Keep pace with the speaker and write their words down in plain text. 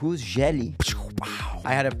Who's Jelly?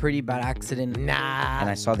 I had a pretty bad accident. And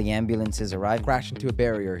I saw the ambulances arrive. Crashed into a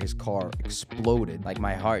barrier. His car exploded. Like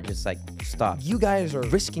my heart just like stopped. You guys are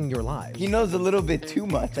risking your lives. He knows a little bit too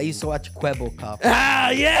much. I used to watch Quebo Cop. Ah,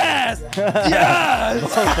 yes! Yes!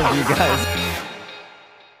 Both of you guys.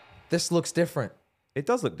 This looks different. It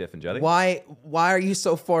does look different, Jelly. Why are you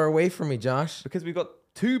so far away from me, Josh? Because we've got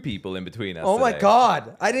two people in between us. Oh my today.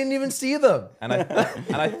 God! I didn't even see them. And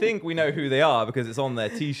I think we know who they are because it's on their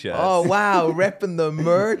t-shirts. Oh wow, repping the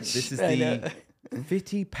merch. This is the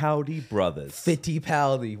Fittipaldi brothers.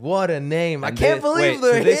 Fittipaldi. What a name! I And can't believe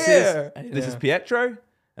so they're here. This is Pietro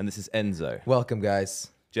and this is Enzo. Welcome,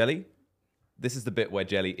 guys. Jelly, this is the bit where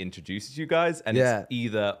Jelly introduces you guys, and Yeah. it's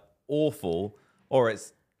either awful or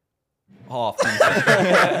it's half decent.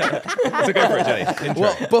 So go for it, Jelly. Intro.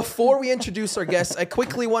 Well, before we introduce our guests, I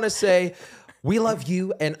quickly want to say we love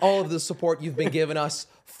you and all of the support you've been giving us.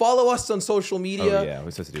 Follow us on social media. Oh yeah,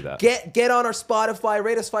 we're supposed to do that. Get on our Spotify,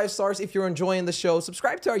 rate us 5 stars if you're enjoying the show.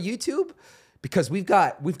 Subscribe to our YouTube because we've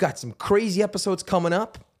got some crazy episodes coming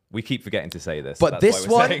up. We keep forgetting to say this, But that's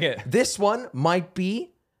why we're saying it. this one might be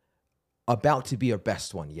about to be our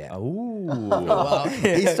best one yet. Ooh.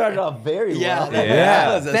 He started off very well.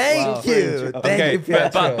 Yeah. Thank you. Thank Okay, you,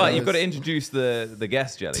 Pietro. but you've got to introduce the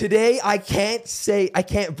guest, Jelly. Today, I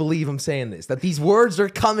can't believe I'm saying this, that these words are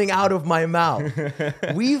coming out of my mouth.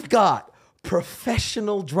 We've got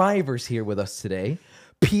professional drivers here with us today.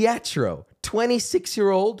 Pietro,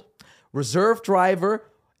 26-year-old, reserve driver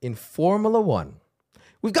in Formula One.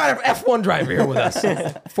 We've got an F1 driver here with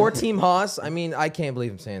us. For Team Haas. I mean, I can't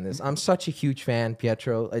believe I'm saying this. I'm such a huge fan,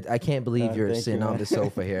 Pietro. I can't believe you're thank sitting you, on man. the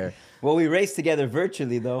sofa here. Well, we raced together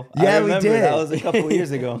virtually, though. Yeah, I we remember did. That was a couple of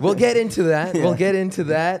years ago. We'll get into that. We'll get into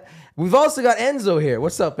that. We've also got Enzo here.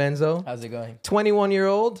 What's up, Enzo? How's it going?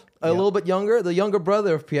 21-year-old, a little bit younger, the younger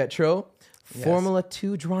brother of Pietro, Yes. Formula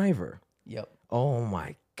 2 driver. Yep. Oh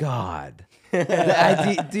my God.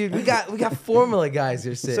 Dude, we got Formula guys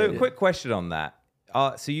here sitting. So, quick question on that.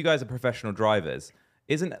 So you guys are professional drivers.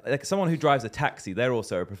 Isn't like someone who drives a taxi? They're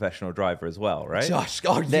also a professional driver as well, right? Josh,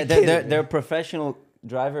 are you They're kidding? a professional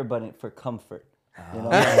driver, but for comfort. You know?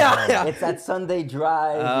 Yeah. It's that Sunday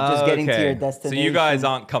drive, you're just getting to your Okay. destination. So you guys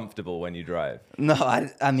aren't comfortable when you drive. No,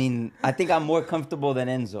 I mean, I think I'm more comfortable than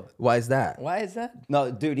Enzo. Why is that? Why is that? No,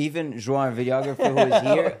 dude, even João, our videographer who is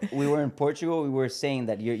here, we were in Portugal, we were saying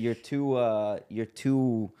that you're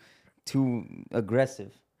too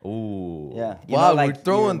aggressive. Ooh. Yeah. You Wow, know, like, we're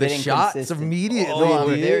throwing you're a the bit shots inconsistent. immediately.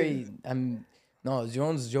 No, dude. No,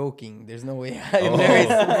 John's joking. There's no way. I'm Oh. very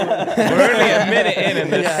We're only a minute in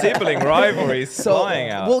and the sibling rivalry is So flying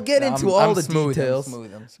out. we'll get into all I'm the smooth, details.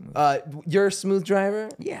 I'm smooth. You're a smooth driver?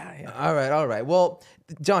 Yeah. All right. Well,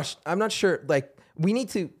 Josh, I'm not sure. Like, we need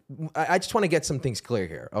to. I just want to get some things clear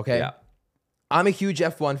here. Okay. Yeah. I'm a huge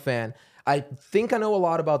F1 fan. I think I know a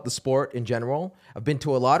lot about the sport in general. I've been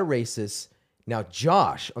to a lot of races. Now,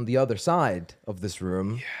 Josh, on the other side of this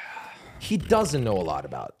room, he doesn't know a lot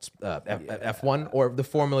about F1 or the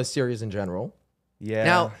Formula Series in general. Yeah.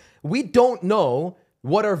 Now, we don't know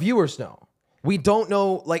what our viewers know. We don't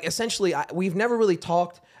know, like, essentially, we've never really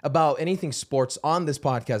talked about anything sports on this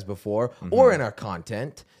podcast before or in our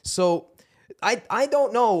content. So I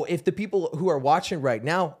don't know if the people who are watching right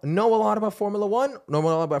now know a lot about Formula One, know a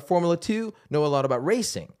lot about Formula 2, know a lot about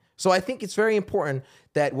racing. So I think it's very important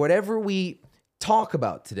that whatever we talk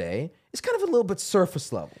about today is kind of a little bit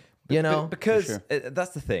surface level. You know, because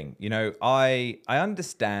that's the thing. You know, I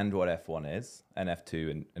understand what F1 is and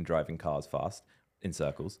F2 and driving cars fast in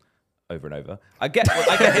circles over and over. I get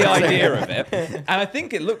the idea of it, and I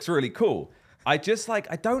think it looks really cool. I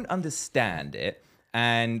don't understand it,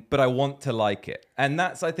 but I want to like it, and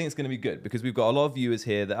I think it's going to be good because we've got a lot of viewers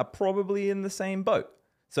here that are probably in the same boat.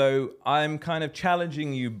 So I'm kind of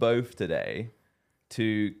challenging you both today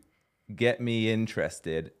to get me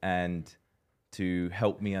interested and to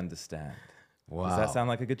help me understand. Wow. Does that sound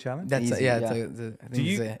like a good challenge? That's Easy, yeah. yeah. I think it's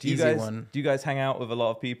an easy one. Do you guys hang out with a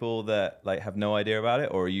lot of people that like have no idea about it,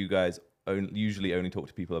 or are you guys usually only talk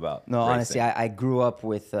to people about? No, racing? honestly, I grew up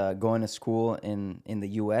with going to school in the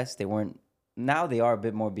U.S. They weren't. Now they are a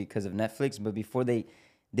bit more because of Netflix, but before they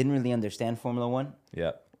didn't really understand Formula One.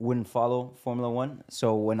 Yeah. Wouldn't follow Formula One.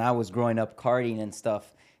 So when I was growing up karting and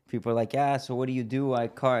stuff, people are like, yeah, so what do you do? I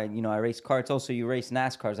race karts. Also, you race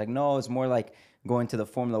NASCAR. It's like, no, it's more like going to the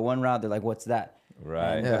Formula One route. They're like, what's that?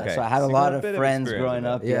 Right. And, Okay. So I had So a you lot got a of bit of friends experience growing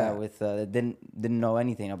with up, it. Yeah. with didn't know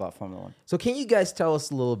anything about Formula One. So can you guys tell us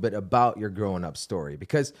a little bit about your growing up story?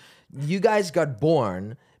 Because you guys got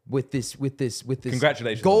born with this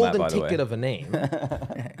Congratulations on golden that, by the way. ticket of a name.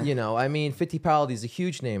 You know, I mean, Fittipaldi is a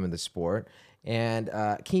huge name in the sport. And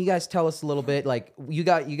can you guys tell us a little bit? Like, you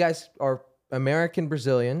guys are American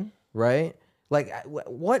Brazilian, right? Like,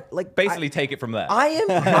 what? Like, Basically, take it from there. I am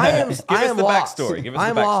Give us I am the lost. backstory. Give us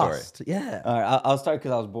I'm the backstory. lost. Yeah. All right, I'll start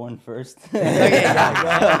because I was born first. That's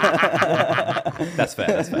fair.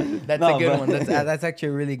 That's fair. That's No, a good but- one. That's actually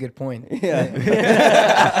a really good point.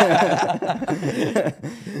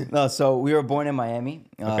 No, so we were born in Miami,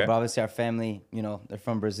 Okay. but obviously our family, they're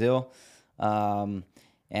from Brazil, and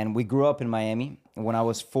we grew up in Miami. When I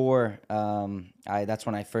was 4, that's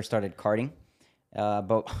when I first started karting.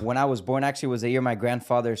 But when I was born, actually, was the year my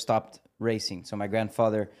grandfather stopped racing. So my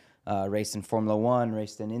grandfather raced in Formula One,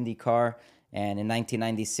 raced in IndyCar, and in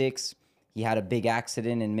 1996 he had a big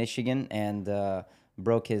accident in Michigan and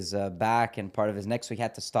broke his back and part of his neck, so he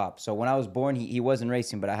had to stop. So when I was born, he wasn't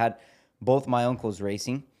racing, but I had both my uncles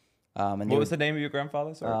racing. And What was the name of your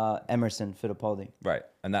grandfather? Sorry. Emerson Fittipaldi. Right,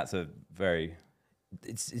 and that's a very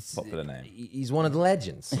It's popular name. He's one of the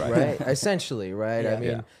legends, right? Essentially, right? I Yeah. mean,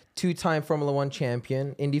 Yeah. 2-time Formula One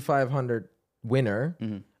champion, Indy 500 winner.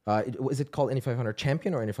 Mm-hmm. Is it called Indy 500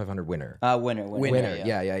 champion or Indy 500 winner? Winner. Winner.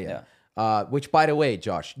 Yeah. Which, by the way,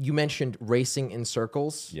 Josh, you mentioned racing in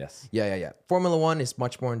circles. Yes. Yeah. Formula One is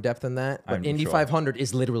much more in depth than that, but I'm Indy sure. 500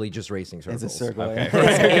 is literally just racing circles. It's a circle. Okay.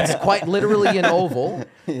 Yeah. It's quite literally an oval,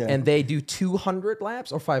 Yeah. and they do 200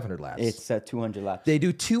 laps or 500 laps. It's 200 laps. They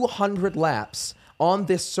do 200 laps on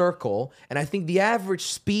this circle, and I think the average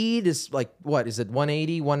speed is like, what is it,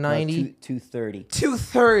 180, 190? 230.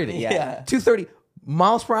 230. Yeah. 230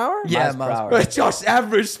 miles per hour? Yeah, Miles per hour. That's Josh's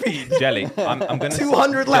average speed. Jelly, I'm going to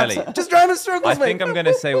 200 laps. Jelly, Just driving circles, I man. think I'm going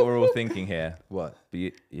to say what we're all thinking here. What?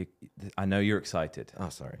 But I know you're excited. Oh,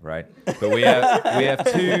 sorry. Right, but we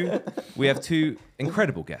have two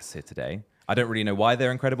incredible guests here today. I don't really know why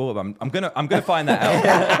they're incredible, but I'm gonna find that out.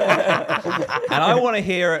 And I want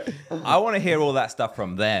to hear all that stuff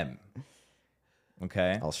from them.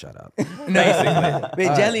 Okay. I'll shut up. Basically,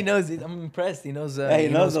 Wait, Jelly knows it. I'm impressed. He knows. He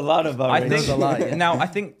knows a lot about I racing. think a lot, yeah. now I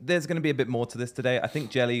think there's going to be a bit more to this today. I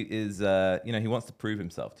think Jelly is, he wants to prove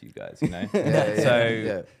himself to you guys.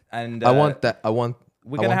 So and I want that. I want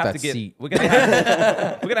we're gonna have to give seat. we're gonna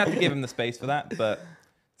have to give him the space for that. But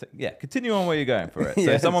yeah, continue on where you're going for it. So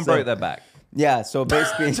Yeah, someone so- broke their back. Yeah, so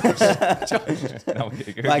basically, No,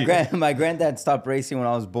 okay. my granddad stopped racing when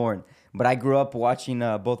I was born, but I grew up watching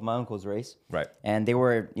both my uncles race. Right. And they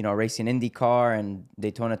were, racing IndyCar and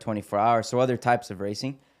Daytona 24 Hours, so other types of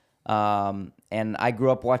racing. And I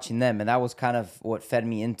grew up watching them, and that was kind of what fed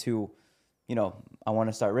me into, I want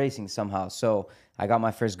to start racing somehow. So I got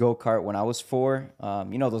my first go-kart when I was 4.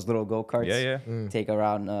 Those little go-karts Yeah. take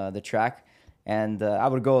around the track. And I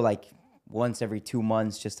would go like once every 2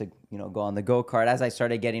 months just to, go on the go-kart. As I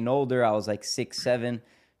started getting older, I was like 6, 7,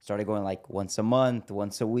 started going like once a month,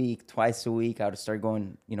 once a week, twice a week. I would start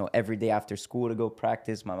going, every day after school to go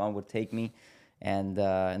practice. My mom would take me. And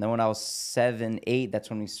then when I was 7, 8, that's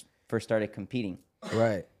when we first started competing.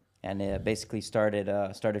 Right. And it basically started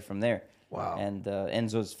from there. Wow. And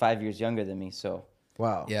Enzo's 5 years younger than me, so.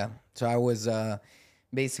 Wow. Yeah. So I was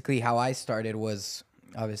basically how I started was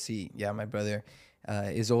obviously, my brother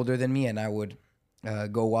is older than me, and I would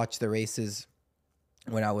go watch the races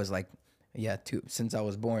when I was like, since I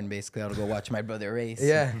was born, basically, I would go watch my brother race.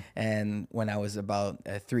 Yeah. And when I was about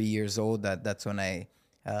 3 years old, that's when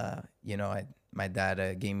my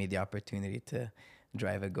dad gave me the opportunity to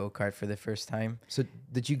drive a go-kart for the first time. So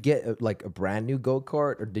did you get like a brand new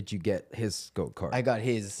go-kart, or did you get his go-kart? I got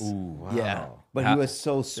his. Wow. Yeah. But he was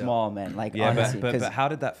so small, man. Like, Yeah, honestly. but 'cause- how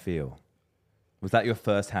did that feel? Was that your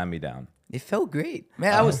first hand-me-down? It felt great.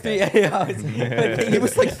 Man, I was okay. 3. I was, He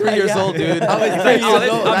was like 3 years old, dude. I was 3 years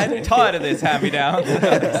old. I'm tired of this hand-me-down.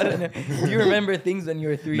 I don't know. Do you remember things when you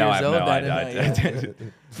were 3 No, years I have old? no I don't idea. know, yeah.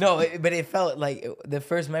 No, but it felt like the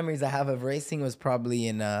first memories I have of racing was probably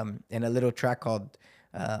in a little track called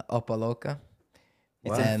Opaloka.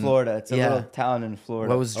 It's in And- Florida. It's a yeah. little town in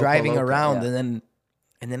Florida. I was driving Opaloka, around yeah.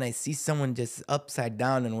 and then I see someone just upside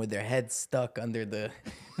down and with their head stuck under the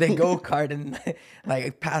go-kart and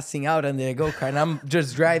like passing out under the go-kart. And I'm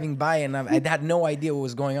just driving by and I had no idea what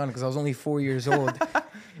was going on because I was only 4 years old.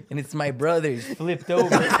 And it's my brother's flipped over.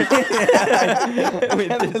 I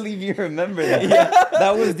can't believe you remember that.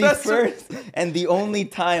 That was the first and the only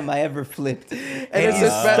time I ever flipped. and he's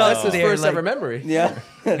that's his there, first like- ever memory. Yeah.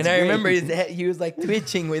 And I remember his head, he was like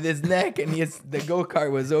twitching with his neck, and the go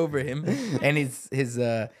kart was over him, and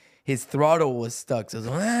his throttle was stuck. So it was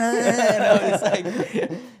like, and I was like,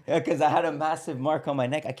 Yeah, because I had a massive mark on my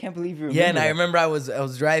neck. I can't believe you remember yeah. And I that. remember I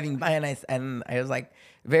was driving by and I was like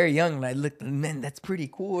very young and I looked, man, that's pretty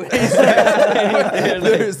cool.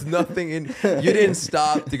 There's nothing in. You didn't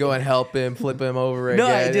stop to go and help him, flip him over No,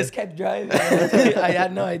 again. I just kept driving. I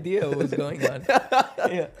had no idea what was going on.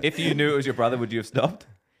 Yeah. If you knew it was your brother, would you have stopped?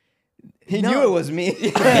 He No. knew it was me.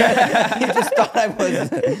 He just thought I was.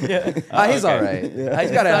 He's all right. I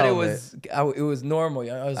He's got a thought helmet. it was normal.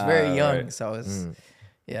 I was very young, right. so I was,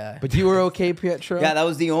 yeah. But you were okay, Pietro? Yeah, that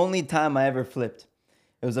was the only time I ever flipped.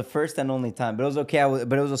 It was the first and only time, but it was okay.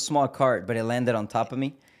 But it was a small cart, but it landed on top of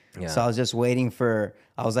me. Yeah. So I was just waiting for.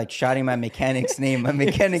 I was like shouting my mechanic's name. My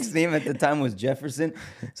mechanic's name at the time was Jefferson.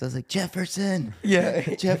 So I was like Jefferson, Yeah.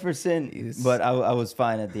 Jefferson. But I was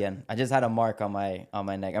fine at the end. I just had a mark on my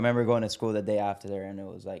neck. I remember going to school the day after there, and it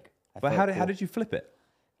was like. But how did you flip it?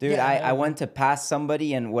 Dude, Yeah, I went to pass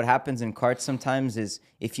somebody, and what happens in karts sometimes is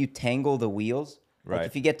if you tangle the wheels, Right. like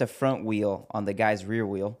if you get the front wheel on the guy's rear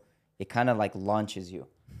wheel, it kind of like launches you.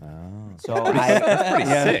 Oh. So I, Pretty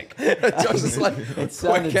sick. Josh is like, when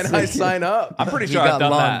sounded can I sick. sign up? I'm pretty You sure I've got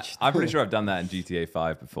done launched. that. I'm pretty sure I've done that in GTA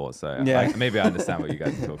 5 before. So Yeah. maybe I understand what you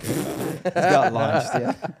guys are talking about. It got launched.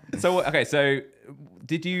 Yeah. So okay, so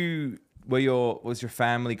was your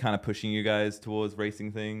family kind of pushing you guys towards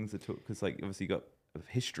racing things? Because like obviously you got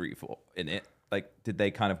a history in it. Like, did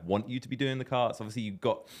they kind of want you to be doing the karts? Obviously, you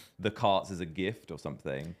got the karts as a gift or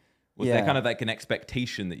something. Was there Yeah. kind of like an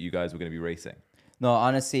expectation that you guys were going to be racing? No,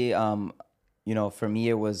 honestly, for me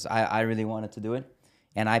it was I really wanted to do it,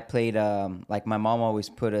 and I played like my mom always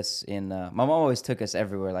put us in. My mom always took us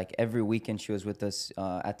everywhere. Like every weekend she was with us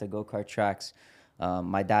at the go-kart tracks.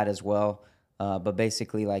 My dad as well. But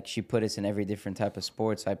basically, like she put us in every different type of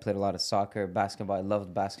sports. I played a lot of soccer, basketball. I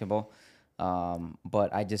loved basketball,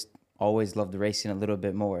 but I just always loved racing a little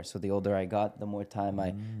bit more. So the older I got, the more time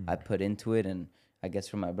I put into it, and I guess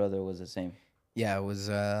for my brother it was the same. Yeah, it was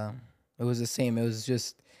the same. It was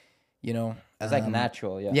just, It was like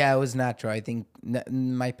natural, yeah. Yeah, it was natural. I think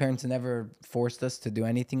my parents never forced us to do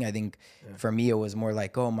anything. I think for me, it was more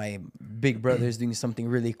like, oh, my big brother's doing something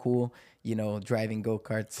really cool, driving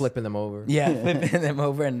go-karts. Flipping them over. Yeah, flipping them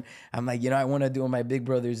over. And I'm like, I want to do what my big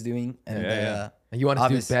brother's doing. And, Yeah. And you want to do it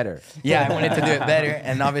obviously- better. Yeah, I wanted to do it better.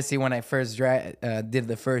 And obviously, when I first did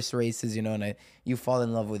the first races, and you fall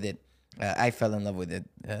in love with it. I fell in love with it,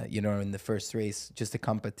 in the first race. Just the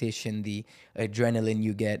competition, the adrenaline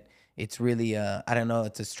you get. It's really, I don't know,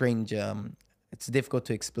 it's a strange, it's difficult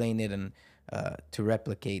to explain it and to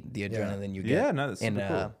replicate the adrenaline you get Yeah, no, that's super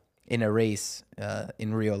cool. in a race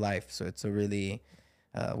in real life. So it's a really,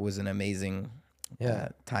 was an amazing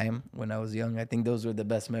time when I was young. I think those were the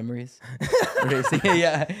best memories. Racing.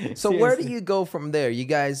 Yeah. So where do you go from there? You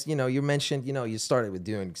guys, you mentioned, you started with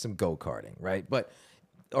doing some go-karting, right?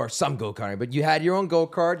 Or some go-karting, but you had your own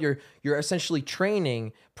go-kart. You're essentially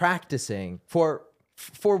training, practicing for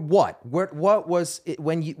what? What was it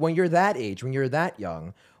when you're that age, when you're that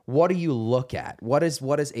young? What do you look at? What is the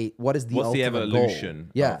What's ultimate the goal?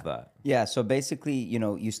 evolution of that? Yeah, so basically,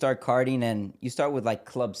 you start karting and you start with like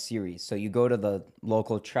club series. So you go to the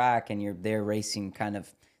local track and you're there racing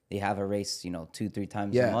they have a race, 2-3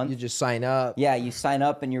 times a month. You just sign up. Yeah, you sign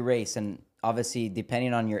up and you race. And obviously,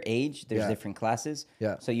 depending on your age, there's different classes.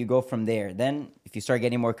 Yeah. So you go from there. Then if you start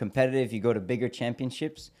getting more competitive, you go to bigger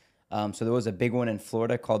championships. So there was a big one in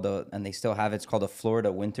Florida and they still have it. It's called the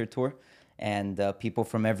Florida Winter Tour. And people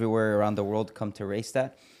from everywhere around the world come to race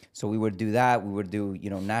that. So we would do that. We would do,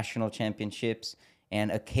 national championships.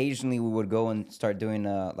 And occasionally we would go and start doing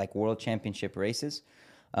like world championship races.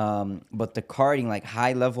 But the karting, like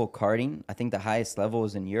high level karting, I think the highest level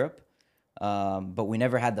is in Europe. But we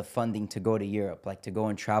never had the funding to go to Europe, like to go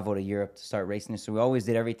and travel to Europe to start racing. So we always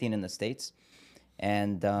did everything in the States.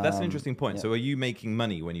 And That's an interesting point. yeah. So are you making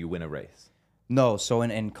money when you win a race? No, so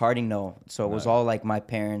in karting, no. So it was all like my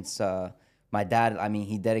parents, my dad,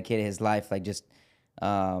 he dedicated his life, like just,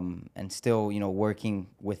 and still, working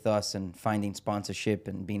with us and finding sponsorship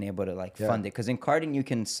and being able to like fund it. Because in karting, you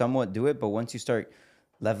can somewhat do it, but once you start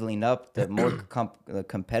leveling up, the more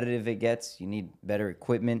competitive it gets, you need better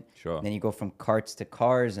equipment. Sure. Then you go from karts to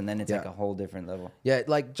cars, and then it's like a whole different level. Yeah,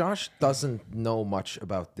 like Josh doesn't know much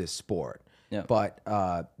about this sport. Yeah. But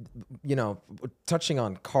touching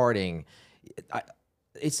on karting,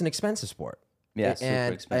 it's an expensive sport. Yeah,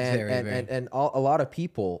 super expensive. And a lot of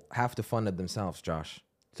people have to fund it themselves, Josh.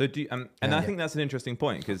 So do you, I think that's an interesting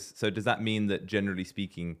point because does that mean that generally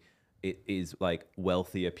speaking, it is like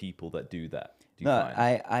wealthier people that do that? Do you No,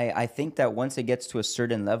 find? I think that once it gets to a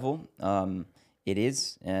certain level, it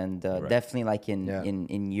is, and definitely like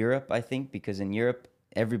in Europe, I think, because in Europe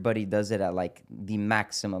everybody does it at like the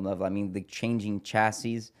maximum level. I mean, the changing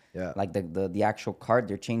chassis, Yeah. like the actual cart,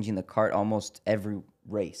 they're changing the cart almost every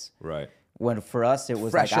race. Right. When for us it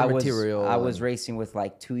was Fresher like material I was and- racing with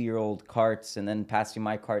like 2-year-old carts and then passing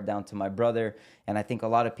my cart down to my brother, and I think a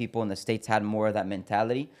lot of people in the States had more of that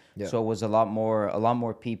mentality. Yeah. So it was a lot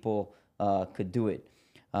more people could do it.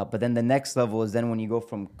 But then the next level is then when you go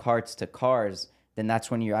from carts to cars, then that's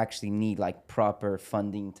when you actually need like proper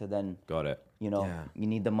funding to then, Got it. you know, Yeah. you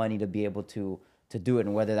need the money to be able to do it,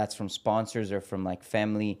 and whether that's from sponsors or from like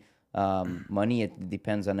family money, it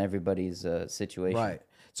depends on everybody's situation. Right.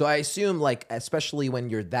 So I assume, like, especially when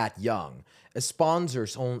you're that young,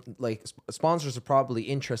 sponsors are probably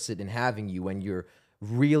interested in having you when you're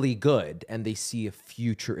really good and they see a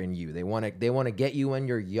future in you. They want to get you when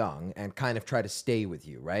you're young and kind of try to stay with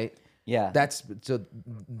you, right? Yeah. That's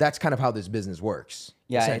kind of how this business works.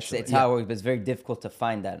 Yeah, it's essentially. how it works, but it's very difficult to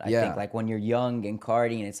find that. I Yeah. think like when you're young and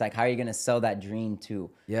karting, it's like how are you gonna sell that dream to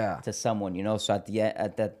someone, you know? So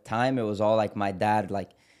at that time, it was all like my dad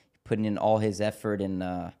like putting in all his effort and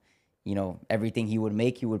you know, everything he would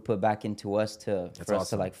make, he would put back into us for us to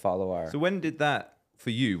awesome. like follow our. So when did that for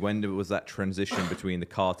you? When was that transition between the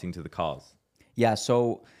karting to the cars? Yeah,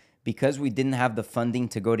 so because we didn't have the funding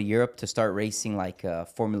to go to Europe to start racing like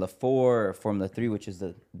Formula 4 or Formula 3, which is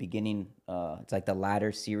the beginning, it's like the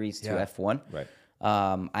ladder series to Yeah. F1. Right.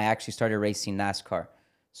 I actually started racing NASCAR.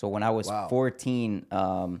 So when I was 14,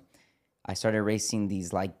 I started racing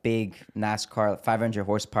these like big NASCAR 500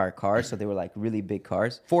 horsepower cars. So they were like really big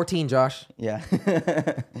cars. 14, Josh. Yeah.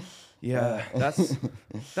 Yeah,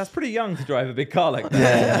 that's pretty young to drive a big car like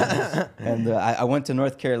that. And I went to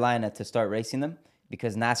North Carolina to start racing them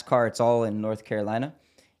because NASCAR, it's all in North Carolina.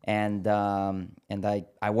 And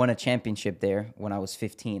I won a championship there when I was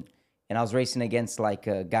 15. And I was racing against like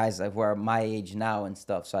guys who are my age now and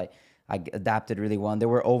stuff. So I adapted really well. And they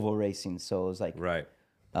were oval racing. So it was like Right.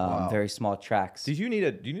 very small tracks. Do you need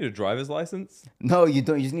a driver's license? No, you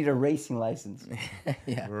don't. You just need a racing license.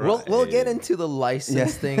 Yeah. We'll get into the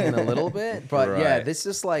license thing in a little bit, but yeah, Right. this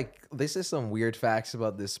is some weird facts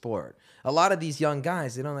about this sport. A lot of these young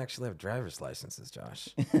guys, they don't actually have driver's licenses, Josh.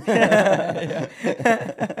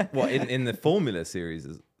 What in the Formula series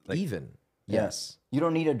is like, Even yes, You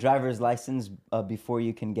don't need a driver's license before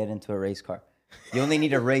you can get into a race car. You only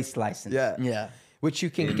need a race license. Yeah. which you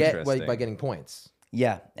can get by Interesting. getting points.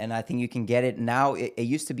 Yeah, and I think you can get it now. It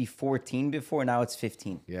used to be 14 before. Now it's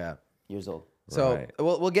 15 Yeah. years old. So Right.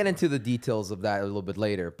 we'll get into the details of that a little bit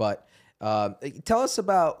later, but tell us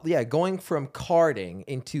about going from karting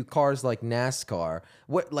into cars like NASCAR.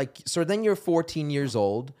 So then you're 14 years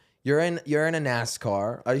old. You're in a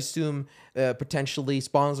NASCAR. I assume potentially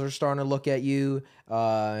sponsors starting to look at you.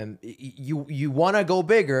 You want to go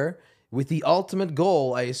bigger with the ultimate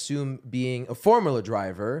goal, I assume, being a Formula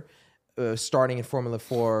driver, starting in Formula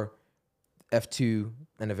 4, F2,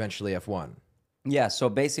 and eventually F1. Yeah, so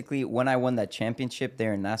basically, when I won that championship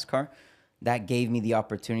there in NASCAR, that gave me the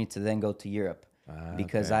opportunity to then go to Europe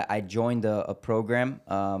because I joined a program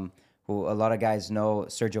who a lot of guys know,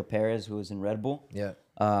 Sergio Perez, who was in Red Bull. Yeah.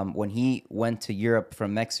 When he went to Europe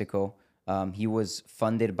from Mexico, he was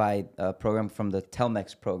funded by a program from the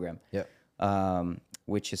Telmex program,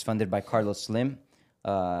 which is funded by Carlos Slim.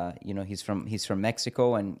 You know, he's from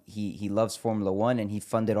Mexico, and he loves Formula One, and he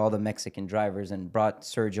funded all the Mexican drivers and brought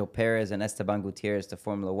Sergio Perez and Esteban Gutierrez to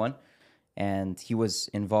Formula One, and he was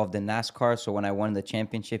involved in NASCAR. So when I won the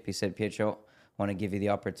championship, he said, "Pietro, I want to give you the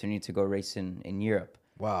opportunity to go race in Europe."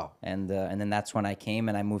 Wow. And then that's when I came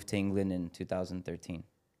and I moved to England in 2013.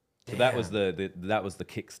 So that was the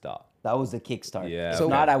kickstart. That was the kickstart. Yeah, If okay.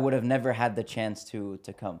 not, I would have never had the chance to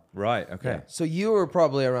come. Right. Okay. So you were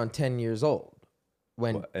probably around 10 years old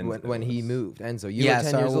when Well, Enzo when he was- moved. Enzo, you Yeah, were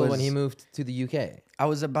 10 so I years old when was- he moved to the UK. I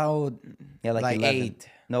was about Yeah, like 11. 8.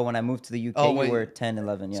 No, when I moved to the UK, Oh, you wait. were 10,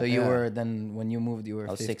 11. Yeah. So you were then when you moved, you were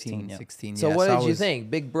was 15, 16, yeah. 16. So yeah. what I did you was-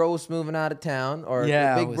 think? Big bros moving out of town, or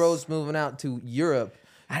Yeah, I big was- bros moving out to Europe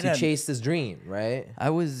I to don't- chase this dream, right? I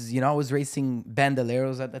was racing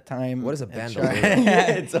Bandoleros at the time. What is a at bandolero?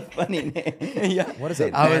 yeah, it's a funny name. yeah. What is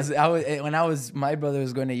it? When my brother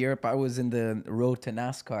was going to Europe, I was in the road to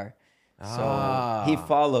NASCAR. Ah. He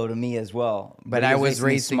followed me as well. But he I was racing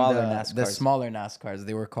racing smaller the NASCARs. smaller NASCARs.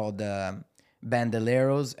 They were called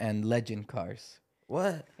Bandoleros and Legend cars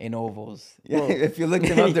What? in ovals. Yeah, if you look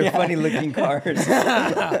them up, they're funny looking cars.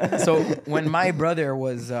 So when my brother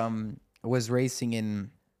was racing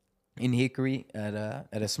in Hickory at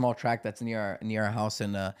a small track that's near our house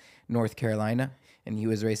in North Carolina, and he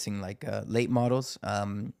was racing like late models.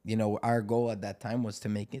 Our goal at that time was to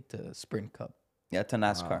make it to Sprint Cup, Yeah, to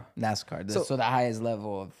NASCAR. NASCAR, So- so the highest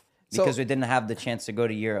level of because we didn't have the chance to go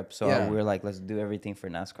to Europe. So Yeah. we were like, let's do everything for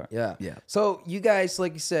NASCAR. Yeah. Yeah. So you guys,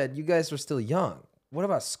 like you said, you guys were still young. What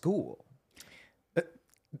about school?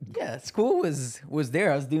 Yeah, school was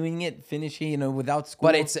there. I was doing it, finishing, without school.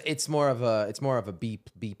 But it's more of a B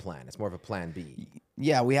plan. It's more of a plan B.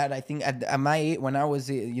 Yeah, we had. I think at my age, when I was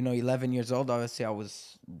 11 years old, obviously I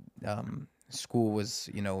was school was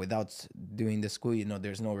without doing the school.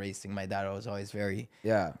 There's no racing. My dad was always very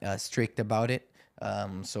Yeah. strict about it.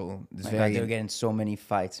 So it's My God, very they were getting so many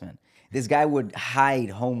fights, man. This guy would hide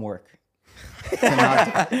homework.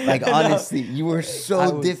 Like honestly, you were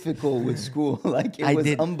so difficult with school. Like it was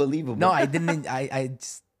unbelievable. No, I didn't.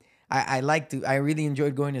 I like to. I really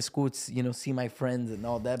enjoyed going to school to see my friends and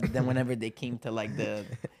all that. But then whenever they came to like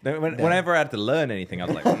Whenever I had to learn anything, I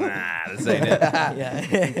was like, nah, this ain't it.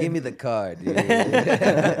 yeah. Give me the card.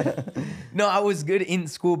 No, I was good in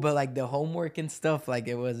school, but like the homework and stuff, like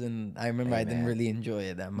it wasn't. I remember I didn't man. really enjoy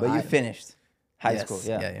it that much. But you finished high Yes, school.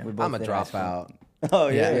 yeah. We both I'm a did high school. dropout. Oh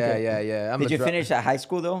yeah, Yeah. okay. I'm Did a you dro- finish at high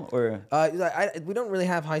school though, or? We don't really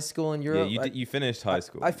have high school in Yeah, Europe. you finished high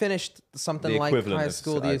school. I finished something The like equivalent high of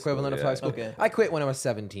school, the high equivalent school, of yeah. high school. Okay. I quit when I was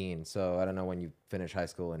 17, so I don't know when you finish high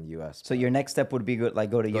school in the U.S. So your next step would be go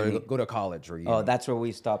to uni. go to college or uni. Oh, that's where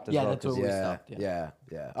we stopped as Yeah, well. that's where 'cause we yeah, stopped,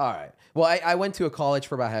 yeah. All right. Well, I went to a college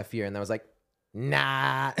for about half a year, and I was like,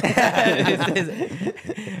 nah.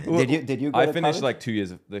 Did you? Go I to finished college? like 2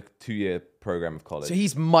 years of the 2-year program of college. So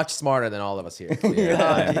he's much smarter than all of us here.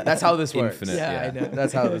 That's how this works. Infinite, Yeah, yeah. I know.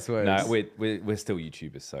 That's how this works. No, we're still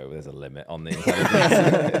YouTubers, so there's a limit on the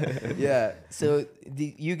intelligence. Yeah. So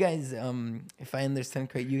you guys, if I understand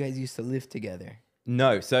correct, you guys used to live together.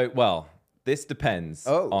 No, so this depends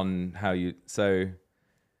on how you. So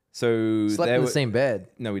Slept there in the were- same bed.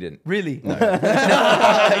 No, we didn't. Really?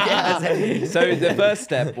 So the first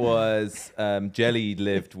step was Jelly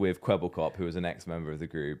lived with Kwebbelkop, who was an ex-member of the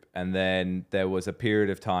group, and then there was a period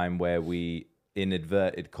of time where we, in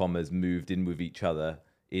inverted commas, moved in with each other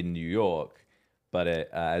in New York. But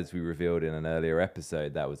as we revealed in an earlier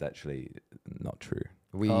episode, that was actually not true.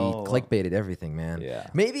 We clickbaited everything, man. Yeah.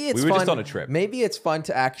 Maybe it's We were fun. just on a trip. Maybe it's fun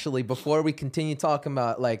to actually, before we continue talking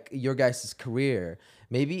about like your guys' career,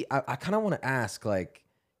 maybe I kind of want to ask like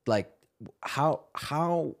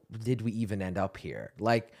how did we even end up here?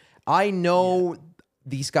 Like I know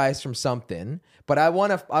these guys from something, but I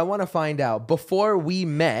want to find out before we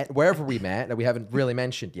met, wherever we met that we haven't really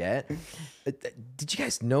mentioned yet. Did you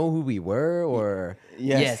guys know who we were or?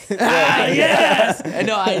 Yes. Yes.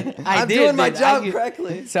 No, I'm doing my job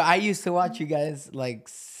correctly. So I used to watch you guys like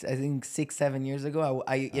I think 6-7 years ago.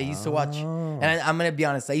 I used to watch, and I'm gonna be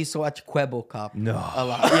honest. I used to watch Kwebbelkop. No. A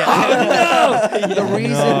lot. Yeah. The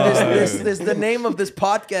reason this the name of this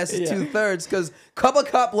podcast is 2/3 because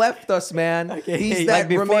Kwebbelkop left us, man. He's Like that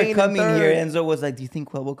before remaining coming third. here, Enzo was like, "Do you think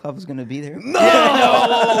Kwebbelkop is gonna be there?"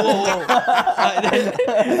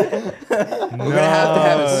 We're gonna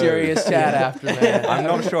have a serious chat after that. I'm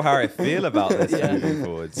not sure how I feel about this moving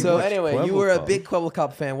forward. So anyway, you were a Kwebbelkop. big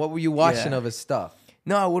Kwebbelkop fan. What were you watching Yeah. of his stuff?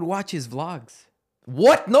 No, I would watch his vlogs.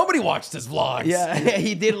 What? Nobody watched his vlogs. Yeah,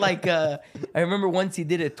 he did like I remember once he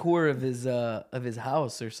did a tour of his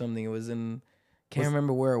house or something. It was in can't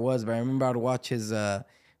remember where it was, but I remember I'd watch his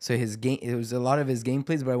so his game. It was a lot of his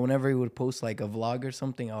gameplays, but whenever he would post like a vlog or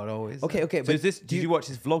something, I would always Okay. So But is this? Did you watch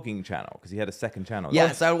his vlogging channel? Because he had a second channel.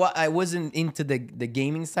 Yes, I wasn't into the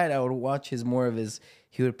gaming side. I would watch his more of his.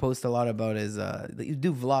 He would post a lot about his. He would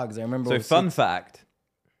do vlogs. I remember. So it was fun fact.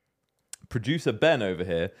 Producer Ben over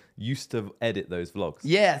here used to edit those vlogs.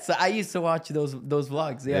 Yeah, so I used to watch those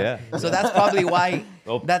vlogs. Yeah. Yeah. So that's probably why.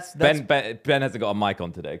 Well, that's Ben hasn't got a mic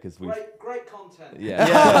on today because we. Great content.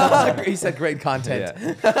 Yeah. he said great content.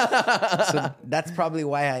 Yeah. so that's probably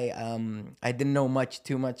why I didn't know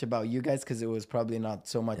too much about you guys because it was probably not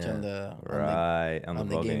so much on the Right. On the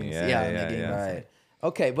vlogging. gaming. Yeah. Yeah, on the Yeah. gaming Yeah. side. Right.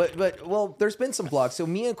 Okay, but well, there's been some vlogs. So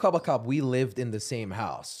me and Kwebbelkop, we lived in the same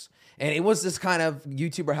house. And it was this kind of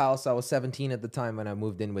YouTuber house. I was 17 at the time when I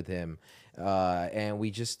moved in with him. And we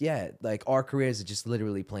just, like our careers are just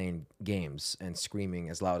literally playing games and screaming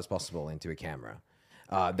as loud as possible into a camera.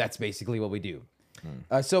 That's basically what we do.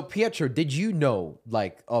 So Pietro, did you know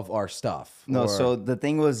like of our stuff? No, Or- so the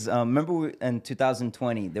thing was, remember in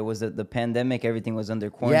 2020, there was the pandemic, everything was under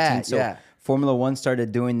quarantine. So Formula One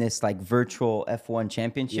started doing this like virtual F1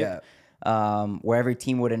 championship. Where every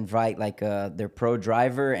team would invite like their pro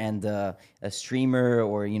driver and a streamer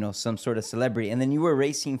or some sort of celebrity, and then you were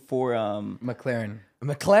racing for McLaren.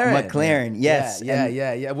 McLaren. yes,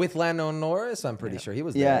 Yeah. With Lando Norris, I'm pretty sure he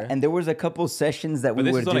was there. and there was a couple sessions that But we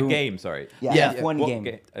this would is on do. a game, sorry. Yeah, F1 What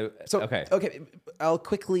game. So okay. okay, I'll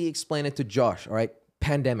quickly explain it to Josh. All right,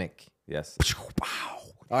 pandemic. Yes. Wow.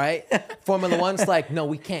 All right. Formula One's like, no,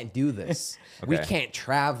 we can't do this. We Okay. can't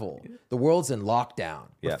travel. The world's in lockdown.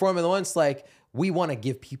 But Yeah. Formula One's like, we want to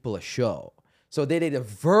give people a show. So they did a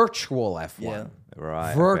virtual F1. Yeah.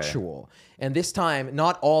 Right, okay. Virtual. And this time,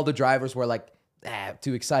 not all the drivers were like,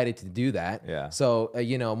 too excited to do that. Yeah. So,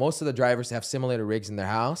 most of the drivers have simulator rigs in their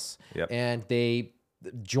house. Yep. And they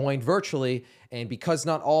joined virtually. And because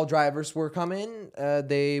not all drivers were coming,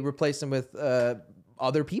 they replaced them with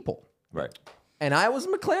other people. Right. And I was a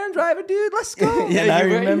McLaren driver, dude. Let's go. And I you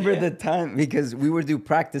were, remember the time because we would do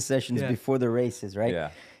practice sessions before the races, right? Yeah.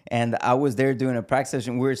 And I was there doing a practice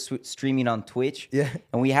session. We were streaming on Twitch. Yeah.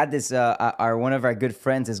 And we had this, one of our good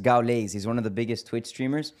friends is Gaules. He's one of the biggest Twitch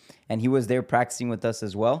streamers. And he was there practicing with us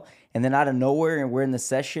as well. And then out of nowhere, we're in the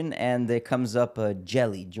session and there comes up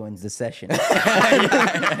Jelly joins the session.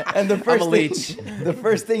 And the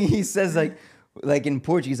first thing he says, like in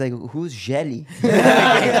Portuguese, like, who's Jelly?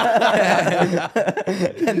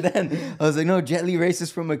 And then I was like, no, Jelly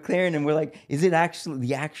races from McLaren. And we're like, is it actually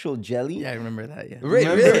the actual Jelly? Yeah, I remember that. Yeah.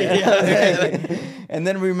 Really? Yeah. And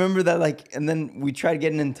then we remember that, and then we tried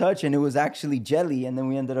getting in touch and it was actually Jelly. And then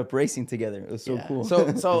we ended up racing together. It was so cool.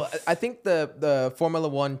 So I think the Formula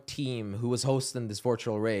One team who was hosting this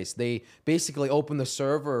virtual race, they basically opened the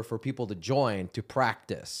server for people to join to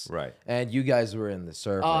practice. Right. And you guys were in the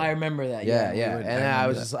server. Oh, I remember that. Yeah, we yeah. would- And I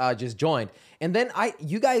was just joined. And then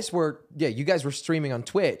you guys were streaming on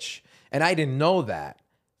Twitch, and I didn't know that.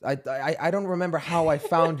 I don't remember how I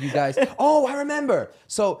found you guys. Oh, I remember.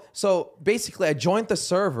 So basically, I joined the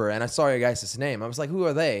server and I saw your guys' name. I was like, who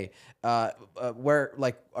are they? Where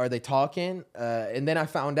are they talking? And then I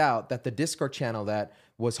found out that the Discord channel that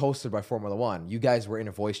was hosted by Formula One, you guys were in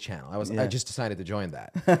a voice channel. I just decided to join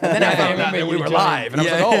that. And then I found out that we were live, and I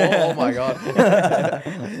was like, oh my god,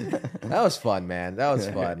 that was fun, man. That was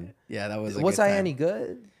fun. Yeah, that was. Was I any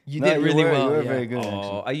good? You No, did really well. You were yeah. very good. Oh,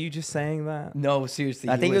 Actually. are you just saying that? No, seriously.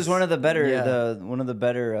 I think it was one of the better, Yeah. one of the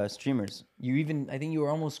better streamers. I think you were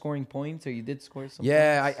almost scoring points, or you did score some.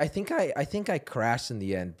 Yeah, I think I crashed in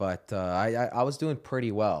the end, but I was doing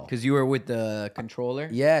pretty well. because you were with the controller.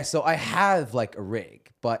 Yeah, so I have like a rig,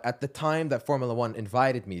 but at the time that Formula One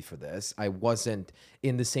invited me for this, I wasn't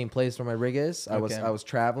in the same place where my rig is. I was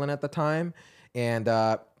traveling at the time, and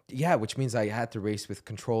which means I had to race with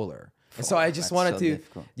controller. And so I just that's wanted so to,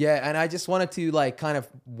 difficult. and I just wanted to like kind of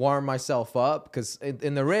warm myself up because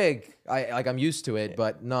in the rig, I'm used to it,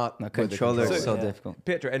 but not The with the controller is so yeah. difficult.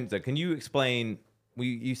 Pietro Enzo, can you explain?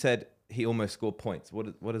 You said he almost scored points.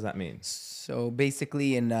 What does that mean? So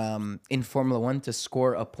basically, in Formula One, to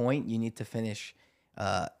score a point, you need to finish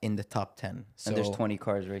in the top 10. So And there's 20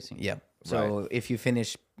 cars racing. Yeah. So if you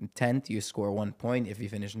finish 10th, you score 1 point. If you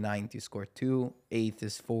finish 9th, you score 2. 8th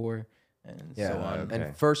is 4, and so on. okay.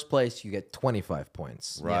 And first place, you get 25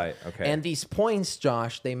 points. Right. Okay. And these points,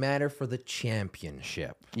 Josh, they matter for the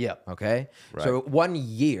championship. Yeah. Okay. So 1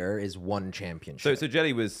 year is one championship. so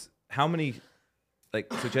Jelly was how many?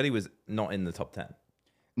 So Jelly was not in the top 10.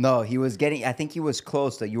 No, he was getting. I think he was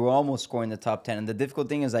close. That you were almost scoring the top 10. And the difficult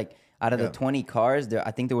thing is like out of the 20 cars,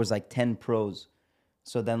 I think there was like 10 pros.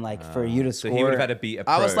 So then like for you to So score, he would have had to beat a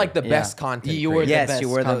pro. I was like the Yeah. best content. You were creator. the yes, best you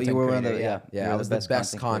were content one of the creator, yeah. Yeah, you I were was the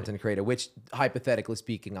best creator. content creator, which hypothetically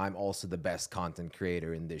speaking, I'm also the best content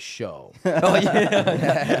creator in this show. Oh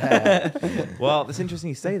yeah. Well, it's interesting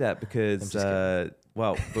you say that because, but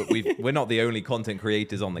we're not the only content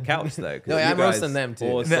creators on the couch though. 'cause No, you I'm guys roasting them too.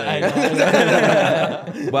 also-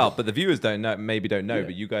 well, but the viewers don't know,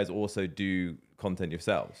 but you guys also do content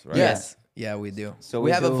yourselves, right? Yeah. Yes. Yeah, we do. So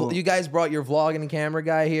We have do- you guys brought your vlogging camera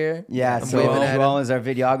guy here. Yeah, I'm so waving at Joel him. is our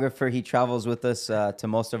videographer. He travels with us to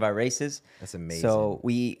most of our races. That's amazing. So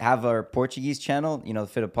we have our Portuguese channel, the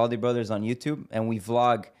Fittipaldi brothers on YouTube, and we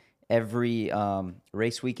vlog every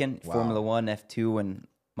race weekend, Formula One, F2, and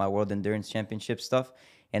my World Endurance Championship stuff.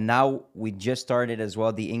 And now we just started as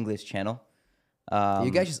well the English channel.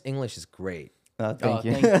 You guys' English is great. Thank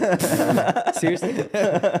you. Seriously?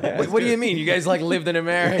 What do you mean? You guys like lived in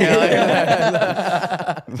America?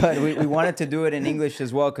 But we wanted to do it in English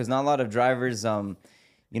as well because not a lot of drivers,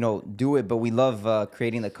 do it. But we love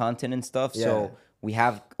creating the content and stuff. Yeah. So we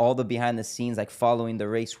have all the behind the scenes, like following the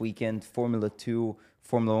race weekend, Formula 2,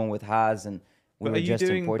 Formula 1 with Haas, and we But were are you just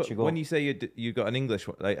doing? in But Portugal. when you say you got an English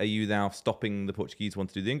one, like, are you now stopping the Portuguese one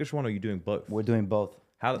to do the English one, or are you doing both? We're doing both.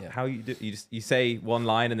 How you do? You say one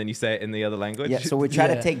line and then you say it in the other language. Yeah, so we try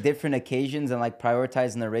Yeah. to take different occasions and like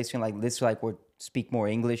prioritize in the racing. Like this, like we'll speak more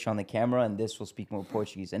English on the camera, and this will speak more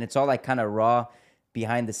Portuguese. And it's all like kind of raw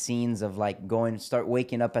behind the scenes of like start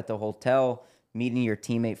waking up at the hotel meeting your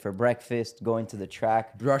teammate for breakfast, going to the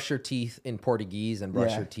track. Brush your teeth in Portuguese and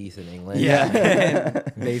brush Yeah. your teeth in English.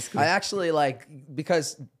 Basically. I actually like,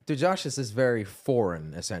 because to Josh this is very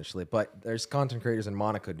foreign essentially, but there's content creators in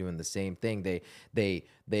Monaco doing the same thing.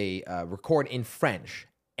 They record in French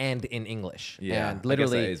and in English. Yeah, I guess And that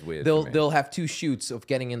literally is weird they'll for me. they'll have two shoots of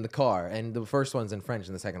getting in the car, and the first one's in French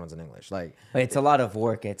and the second one's in English. Like, But it's a lot of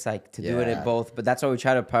work. It's like to do it Yeah. at both. But that's why we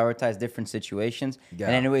try to prioritize different situations. Yeah.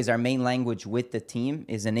 And anyways, our main language with the team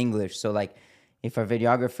is in English. So like if our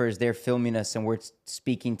videographer is there filming us and we're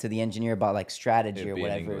speaking to the engineer about like strategy It'd or be in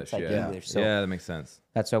whatever, English, it's like yeah. English. So Yeah, that makes sense.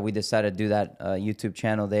 that's why we decided to do that YouTube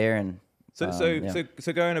channel there. And So yeah.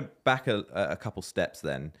 so going back a couple steps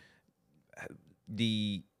then,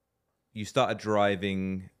 you started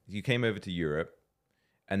driving. You came over to Europe,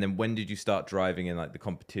 and then when did you start driving in like the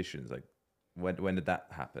competitions? Like when did that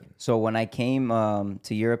happen? So when I came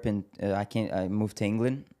to Europe and I moved to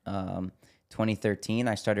England, 2013.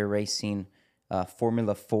 I started racing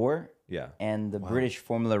Formula 4 Yeah. and the British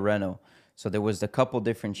Formula Renault. So there was a couple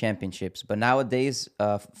different championships. But nowadays,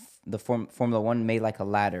 the Formula 1 made like a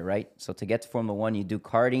ladder, right? So to get to Formula 1, you do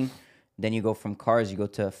karting. Then you go from cars, you go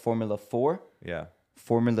to Formula 4, Yeah.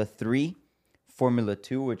 Formula 3, Formula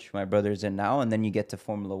 2, which my brother's in now, and then you get to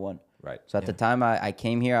Formula 1. Right. So at the time I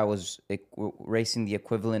came here, I was racing the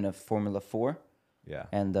equivalent of Formula 4. Yeah.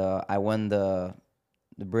 And I won the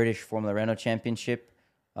British Formula Renault Championship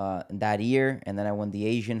that year, and then I won the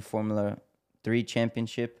Asian Formula 3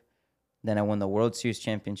 Championship. Then I won the World Series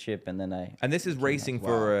Championship, and then I And this is racing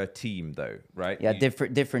for a team, though, right? yeah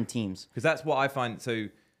different teams. Because that's what I find. So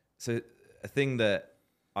a thing that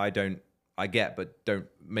I get, but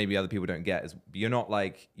maybe other people don't get is you're not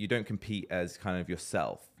like, you don't compete as kind of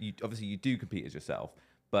yourself. You obviously you do compete as yourself,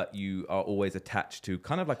 but you are always attached to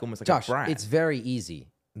kind of like almost like Josh, a brand. it's very easy.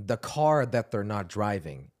 The car that they're not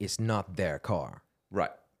driving is not their car.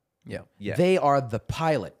 Right. Yeah. Yeah. They are the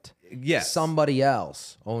pilot. Yes. Somebody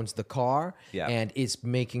else owns the car Yeah. and is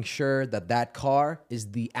making sure that that car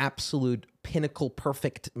is the absolute pinnacle,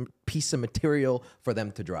 perfect piece of material for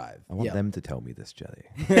them to drive. I want them to tell me this, Jelly.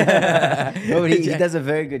 No, he does a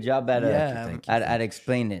very good job at Yeah. at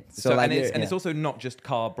explaining it. So like, and it's also not just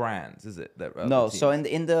car brands, is it? That are no. the So teams?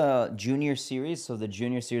 in the junior series, so the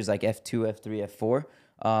junior series like F2, F3,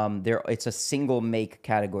 F4, it's a single make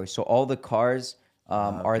category. So all the cars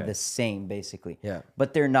are the same basically. Yeah.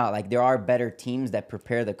 But they're not. Like there are better teams that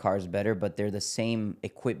prepare the cars better, but they're the same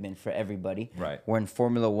equipment for everybody. Right. Where in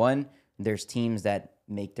Formula 1, there's teams that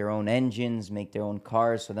make their own engines, make their own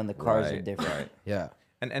cars, so then the cars are Right, different. right. Yeah.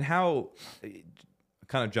 And how,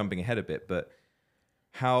 kind of jumping ahead a bit, but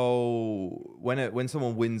how when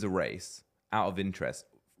someone wins a race out of interest,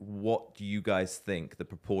 what do you guys think the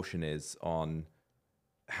proportion is on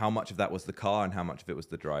how much of that was the car and how much of it was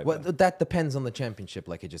the driver? Well, that depends on the championship,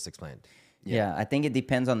 like you just explained. Yeah, I think it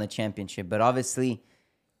depends on the championship, but obviously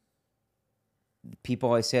people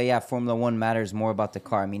always say, yeah, Formula 1 matters more about the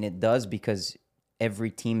car. I mean, it does because every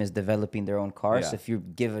team is developing their own car. Yeah. So if you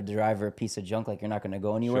give a driver a piece of junk, like you're not going to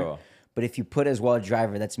go anywhere. Sure. But if you put as well a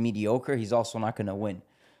driver that's mediocre, he's also not going to win.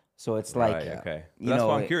 So it's like, right, okay. you That's know,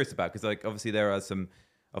 what I'm curious about, because like obviously there are some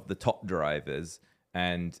of the top drivers,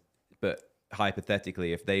 but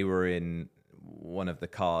hypothetically, if they were in one of the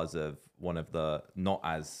cars of one of the not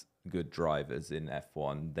as good drivers in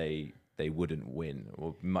F1, they wouldn't win,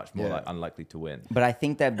 or much more like unlikely to win. But I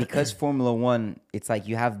think that because Formula 1, it's like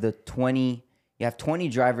you have 20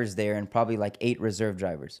 drivers there and probably like 8 reserve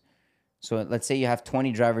drivers. So let's say you have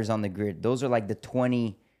 20 drivers on the grid. Those are like the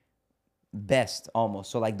 20 best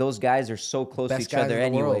almost. So like those guys are so close to Best each guys other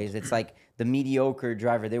in the world. anyways. It's like the mediocre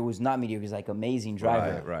driver, there was not mediocre, he's like amazing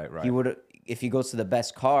driver. Right. He would, if he goes to the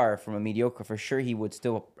best car from a mediocre, for sure he would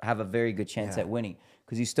still have a very good chance at winning.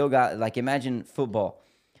 Because you still got, like, imagine football.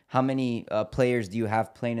 How many players do you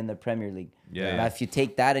have playing in the Premier League? Yeah. Now, if you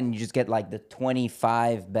take that and you just get like the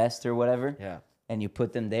 25 best or whatever, Yeah. and you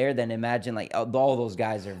put them there, then imagine like all those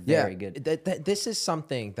guys are very good. This is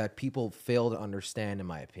something that people fail to understand, in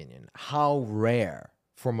my opinion, how rare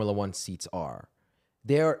Formula 1 seats are.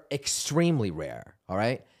 They're extremely rare, all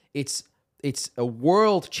right? It's a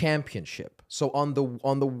world championship. So on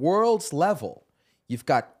the world's level, you've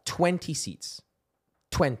got 20 seats.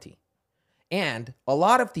 20. And a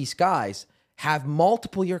lot of these guys have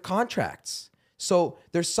multiple year contracts. So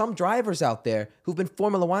there's some drivers out there who've been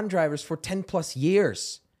Formula 1 drivers for 10 plus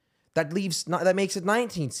years. That makes it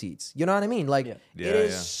 19 seats. You know what I mean? Like it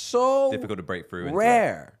is so Difficult to break through into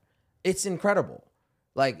rare. It's incredible.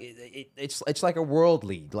 Like it's like a world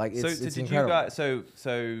league. Like it's Did incredible. you guys?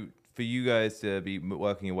 So for you guys to be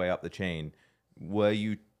working your way up the chain, were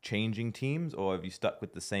you changing teams, or have you stuck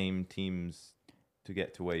with the same teams to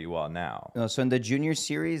get to where you are now? No, so in the junior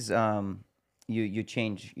series, you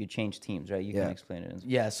change teams, right? You Yeah. can explain it.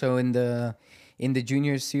 Yeah, so in the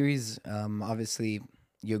junior series, obviously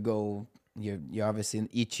you're obviously in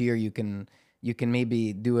each year you can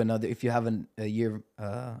maybe do another if you have a year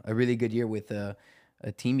a really good year with a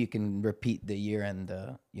team, you can repeat the year and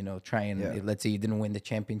try and let's say you didn't win the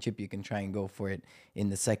championship, you can try and go for it in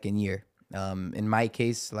the second year. In my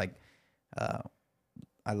case, like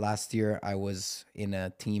last year I was in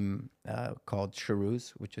a team called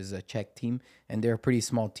Charus, which is a Czech team, and they're a pretty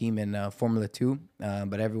small team in Formula 2,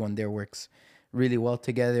 but everyone there works really well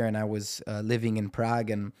together. And I was living in Prague,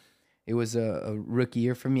 and it was a rookie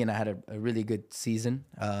year for me, and I had a really good season.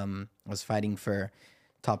 I was fighting for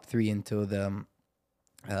top 3 until the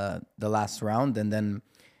last round, and then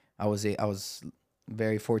I was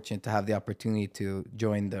very fortunate to have the opportunity to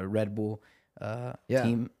join the Red Bull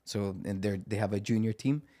team. So and they have a junior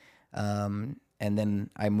team, and then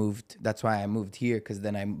I moved. That's why I moved here, because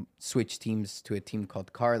then I switched teams to a team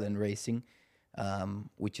called Carlin Racing,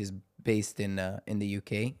 which is based in the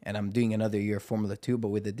UK, and I'm doing another year of Formula 2, but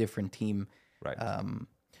with a different team. Right.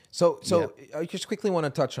 So I just quickly want to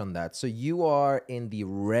touch on that. So you are in the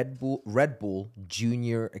Red Bull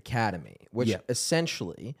Junior Academy, which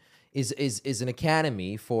essentially is an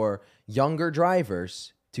academy for younger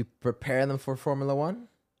drivers to prepare them for Formula 1.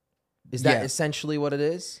 Is that essentially what it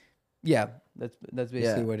is? Yeah, that's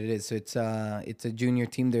basically what it is. So it's a junior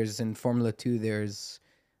team. There's in Formula 2, there's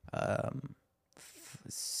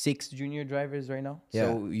 6 junior drivers right now. Yeah.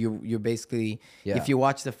 So you're basically if you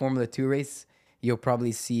watch the Formula 2 race, you'll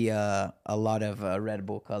probably see a lot of Red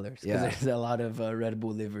Bull colors, because there's a lot of Red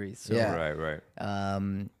Bull liveries. So, Right.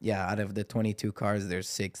 out of the 22 cars, there's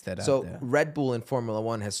 6 that have So Red Bull in Formula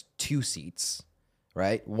 1 has 2 seats,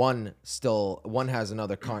 right? One has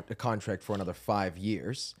another contract for another 5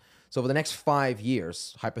 years. So over the next 5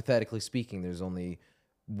 years, hypothetically speaking, there's only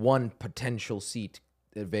one potential seat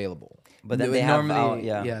available. But then they have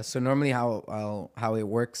normally, so normally how it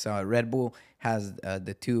works, Red Bull has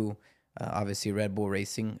the 2 obviously Red Bull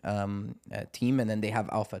Racing team, and then they have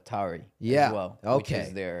AlphaTauri as well. Okay. Which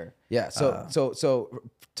is their So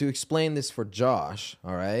to explain this for Josh,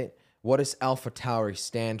 all right, what does AlphaTauri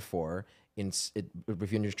stand for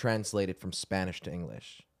if you translate it from Spanish to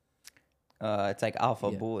English? It's like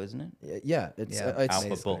Alpha Bull, isn't it? It's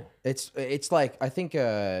Alpha Bull. It's like, I think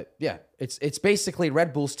it's basically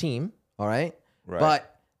Red Bull's team, all right? Right.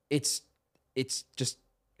 But it's just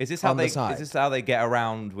Is this on the side. is this how they get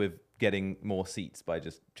around with getting more seats, by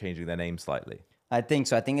just changing their name slightly? I think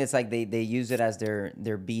so. I think it's like they use it as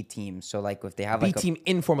their B team. So like if they have B like team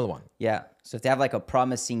in Formula 1. So if they have like a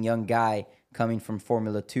promising young guy coming from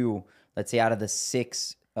Formula 2, let's say out of the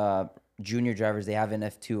 6 junior drivers they have in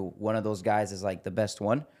F2, one of those guys is like the best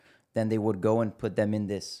one, then they would go and put them in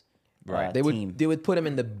this team. They would put him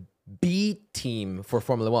in the B team for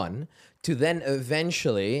Formula 1 to then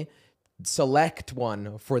eventually select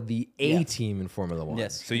one for the A team in Formula 1.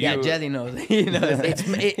 Yes. So Jelly knows. He knows.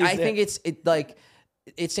 I think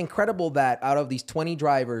it's incredible that out of these 20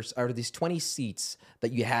 drivers, out of these 20 seats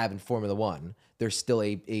that you have in Formula 1, there's still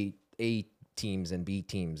A teams and B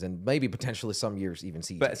teams, and maybe potentially some years even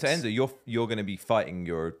C teams. But so Enzo, you're going to be fighting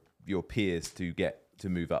your peers to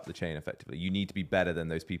move up the chain effectively. You need to be better than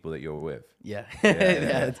those people that you're with.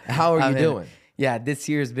 How are you doing? Yeah, this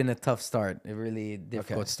year has been a tough start, a really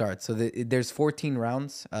difficult start. So there's 14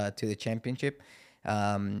 rounds to the championship,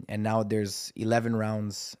 and now there's 11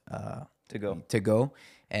 rounds to go.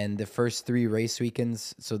 And the first 3 race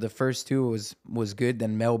weekends, so the first 2 was good.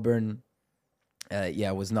 Then Melbourne,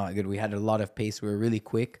 was not good. We had a lot of pace. We were really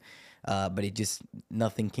quick, but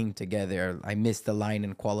nothing came together. I missed the line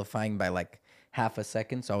in qualifying by like half a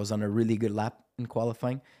second, so I was on a really good lap in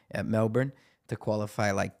qualifying at Melbourne to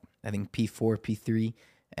qualify like I think P4, P3,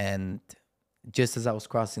 and just as I was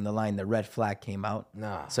crossing the line, the red flag came out.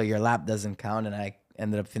 So your lap doesn't count, and I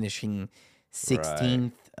ended up finishing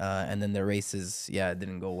 16th, and then the races, it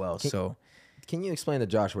didn't go well. Can you explain to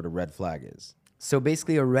Josh what a red flag is? So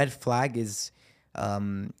basically, a red flag is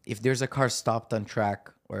if there's a car stopped on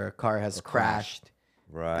track or a car has crashed,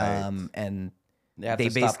 and They have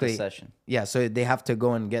to stop the session. Yeah, so they have to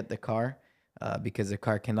go and get the car because the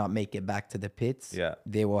car cannot make it back to the pits. Yeah.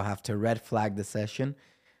 They will have to red flag the session,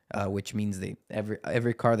 which means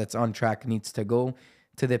every car that's on track needs to go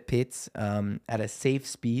to the pits at a safe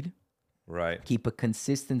speed. Right. Keep a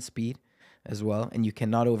consistent speed as well, and you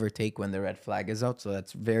cannot overtake when the red flag is out. So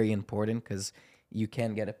that's very important because you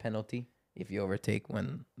can get a penalty if you overtake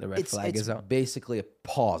when the red flag is out. Basically a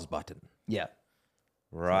pause button. Yeah.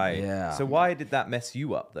 Right. Yeah. So why did that mess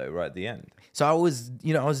you up though? Right at the end. So I was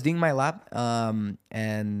doing my lap,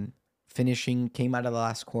 and finishing, came out of the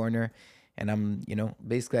last corner, and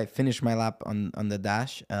basically I finished my lap on the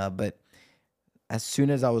dash. But as soon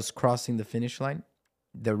as I was crossing the finish line,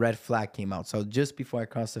 the red flag came out. So just before I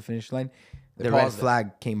crossed the finish line, the red paused it.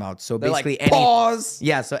 flag came out. So They're like, basically, pause.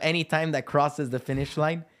 so any time that crosses the finish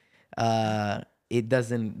line, it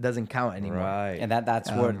doesn't count anymore. Right. And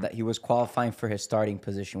that's where that he was qualifying for his starting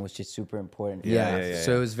position, which is super important. Yeah.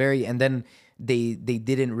 So it was and then they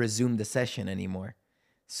didn't resume the session anymore.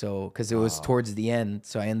 So because it was towards the end,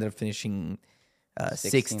 so I ended up finishing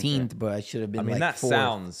 16th, but I should have been. I mean, that fourth.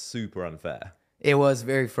 sounds super unfair. It was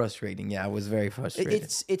very frustrating. Yeah, I was very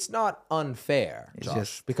frustrated. It's not unfair, Josh,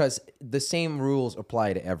 just- because the same rules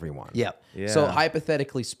apply to everyone. Yeah. So Yeah.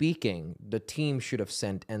 hypothetically speaking, the team should have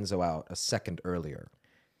sent Enzo out a second earlier.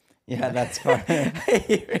 Yeah, that's fine.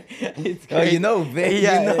 It's Oh,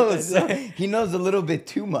 great. he knows a little bit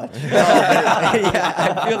too much.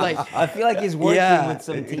 I feel like I feel like he's working Yeah. with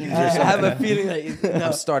some teams or I something. have a feeling like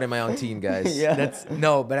I'm starting my own team, guys. Yeah. that's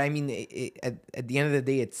no, but I mean, at the end of the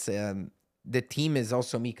day, it's the team is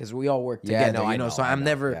also me because we all work Yeah, together. no, I know, So I I'm know,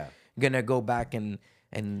 never yeah. gonna go back and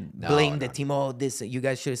blame the no. team. Oh, this you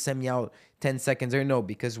guys should have sent me out 10 seconds or no,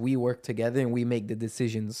 because we work together and we make the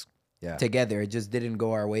decisions Yeah. together. It just didn't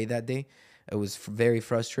go our way that day. It was very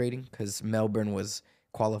frustrating because Melbourne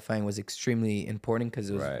qualifying was extremely important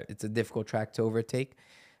because Right. it's a difficult track to overtake.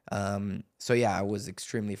 So yeah, I was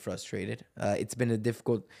extremely frustrated. It's been a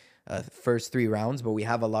difficult first 3 rounds, but we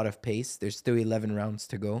have a lot of pace. There's still 11 rounds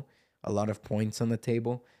to go, a lot of points on the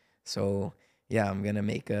table. So yeah, I'm gonna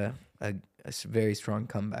make a very strong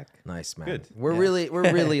comeback. Nice, man. Good. We're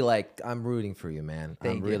really like, I'm rooting for you, man. I'm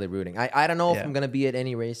Thank you. really rooting. I don't know if Yeah. I'm gonna be at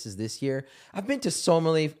any races this year. I've been to so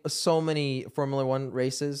many Formula One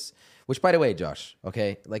races. Which, by the way, Josh,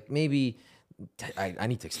 okay, like maybe I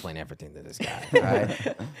need to explain everything to this guy.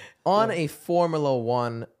 Right? On a Formula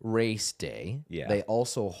One race day, Yeah. they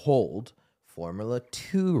also hold Formula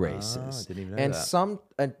 2 races. didn't even know and that. some,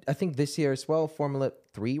 I think this year as well, Formula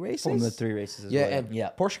 3 races. Formula 3 races as Yeah, well. and Yeah.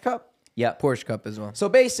 Porsche Cup. Yeah. Porsche Cup as well. So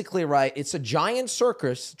basically, right, it's a giant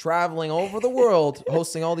circus traveling over the world,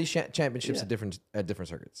 hosting all these championships at different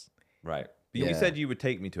circuits. Right. But you Yeah. said you would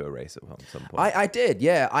take me to a race at some point. I did,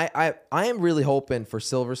 yeah. I am really hoping for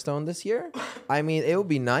Silverstone this year. I mean, it would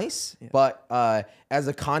be nice, but as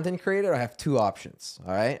a content creator, I have 2 options.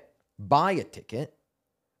 All right, buy a ticket,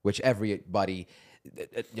 which everybody.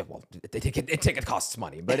 Well, the ticket costs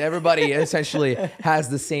money, but everybody essentially has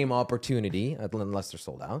the same opportunity unless they're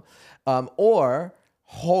sold out, or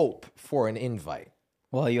hope for an invite.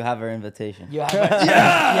 Well, you have our invitation. You have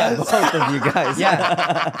Yeah, both of you guys.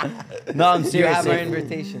 No, I'm you serious. have our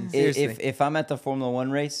invitation. Seriously. If I'm at the Formula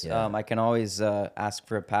One race, I can always ask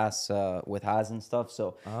for a pass with Haas and stuff.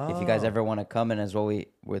 So if you guys ever want to come, and as well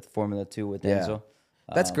with Formula 2 with Yeah. Enzo.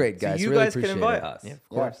 That's great, so guys. you Really guys can appreciate invite it. us. Yeah, of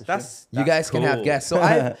course. That's You guys can have cool. guests.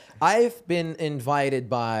 So I've been invited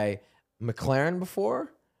by McLaren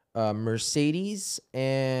before, Mercedes,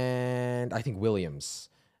 and I think Williams.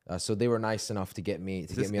 So they were nice enough to get me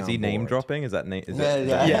to get me Is on he name board. dropping? Is that name? Is Yeah, it,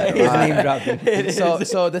 yeah. His name dropping.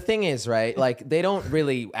 So the thing is, right? Like they don't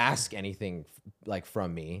really ask anything like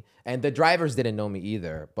from me, and the drivers didn't know me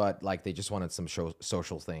either. But like they just wanted some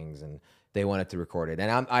social things, and they wanted to record it.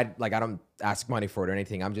 And I don't ask money for it or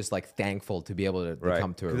anything. I'm just like thankful to be able to Right.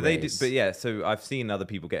 come to a 'Cause race. but yeah, so I've seen other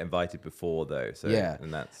people get invited before though. So Yeah.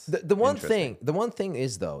 and that's The one interesting. thing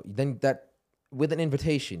is though, then that with an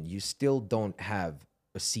invitation, you still don't have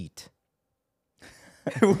a seat.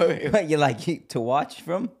 What, you like to watch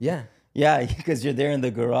from? Yeah. Yeah, because you're there in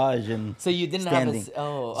the garage and So you didn't standing. have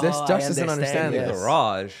This Josh doesn't understand yes. this.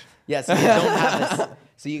 Garage. Yeah, so you don't have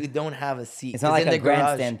so you don't have a seat. It's not 'Cause like in a the garage-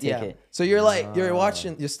 grandstand yeah. ticket. So you're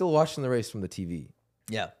still watching the race from the TV.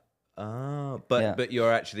 Yeah. Oh, Yeah. but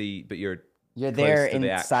you're actually You're close there to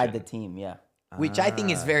the inside the action. team, yeah. Which I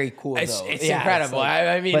think is very cool. It's- though. it's Yeah, incredible. like-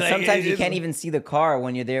 I mean, But like, sometimes you it's- can't even see the car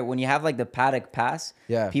when you're there. When you have like the paddock pass,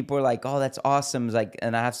 Yeah. people are like, "Oh, that's awesome!" It's like,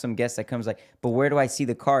 and I have some guests that comes like, "But where do I see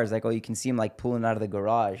the cars?" Like, "Oh, you can see them like pulling out of the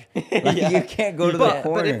garage. Like, you can't go to the But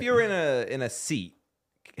corner." if you're in a seat,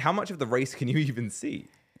 how much of the race can you even see?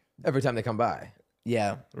 Every time they come by.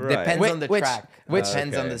 Yeah. Right. Depends on the Which- track. which-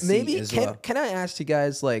 Depends on okay. the seat Maybe as can well. can I ask you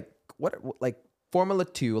guys like what like Formula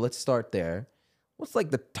 2, let's start there. What's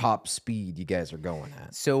like the top speed you guys are going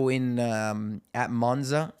at? So in at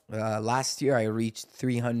Monza last year, I reached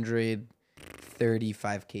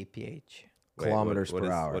 335 kph. Wait, Kilometers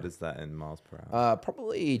per hour. What is that in miles per hour?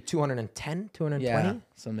 Probably 210, 220. Yeah,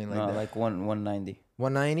 something like no, that. like 190.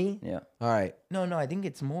 190. Yeah. All right. No, I think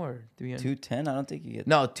it's more. 300. 210. I don't think you get.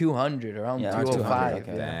 No, 200 around Yeah, 205. 200,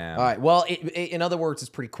 okay. Yeah. Damn. All right. Well, in other words, it's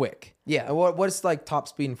pretty quick. Yeah. And what is like top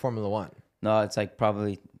speed in Formula One? No, it's like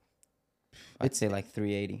probably. I'd say like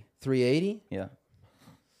 380. 380. Yeah.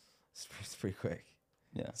 It's pretty quick.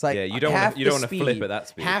 Yeah. It's like Yeah, you don't half wanna- you don't the wanna flip speed- at that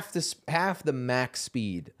speed. half the max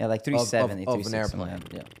speed. Yeah, like 370 of an 360, airplane.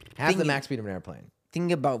 something like that. Half the Thing- max speed of an airplane.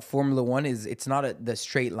 Thing about Formula One is it's not the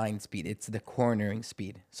straight line speed; it's the cornering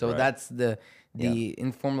speed. So Right. that's the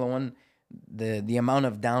in Formula One, the amount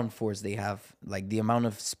of downforce they have, like the amount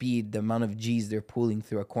of speed, the amount of G's they're pulling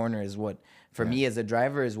through a corner is what for me as a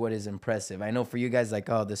driver is what is impressive. I know for you guys, like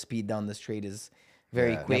the speed down the straight is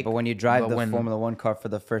very Yeah. quick. Yeah, but when you drive but the when- Formula One car for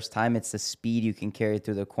the first time, it's the speed you can carry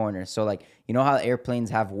through the corner. So like, you know how airplanes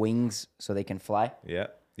have wings so they can fly? Yeah.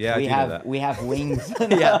 Yeah, I we do have know that. we have wings.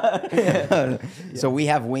 Yeah. So we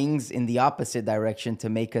have wings in the opposite direction to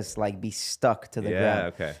make us like be stuck to the Yeah,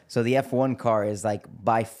 ground. okay. So the F1 car is like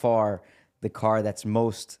by far the car that's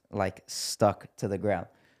most like stuck to the ground.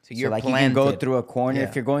 So you're like you can go planted. through a corner Yeah.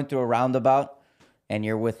 if you're going through a roundabout and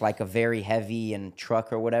you're with like a very heavy and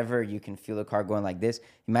truck or whatever, you can feel the car going like this.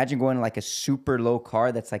 Imagine going in like a super low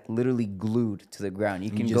car that's like literally glued to the ground. You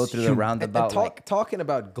can go just through the shoot. roundabout like Talking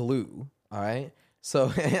about glue, all right?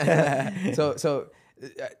 So,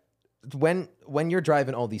 when you're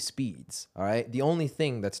driving all these speeds, all right, the only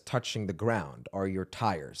thing that's touching the ground are your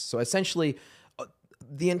tires. So essentially,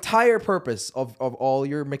 the entire purpose of all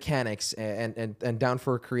your mechanics and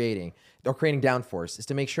downforce creating downforce is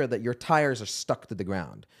to make sure that your tires are stuck to the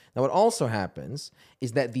ground. Now, what also happens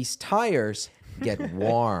is that these tires get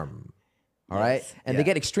warm, all right, and they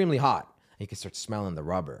get extremely hot. You can start smelling the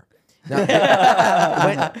rubber. Now,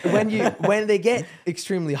 when they get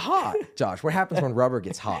extremely hot, Josh, what happens when rubber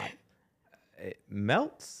gets hot? It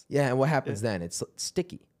melts. Yeah, and what happens then? It's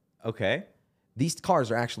sticky. Okay. These cars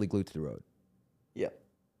are actually glued to the road. yeah.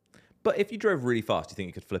 But if you drove really fast, do you think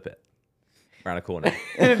you could flip it around a corner?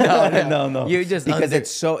 No. You just because under- it's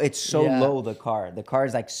so Yeah. low. The car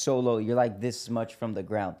is like so low. You're like this much from the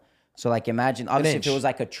ground. So like imagine obviously if it was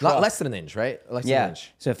like a truck. Less than an inch, right? Less than an Yeah.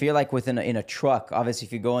 inch. So if you're like in a truck, obviously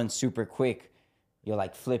if you're going super quick, you'll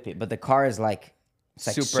like flip it. But the car is like it's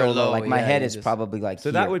like Super so low. low, Like my yeah, head you is just- probably like So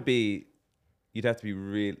here. that would be, you'd have to be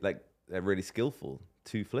really skillful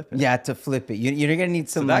to flip it. yeah to flip it. You're gonna need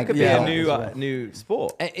some So that like could be help a as well. new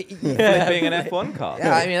sport. Yeah, Flipping an F1 car.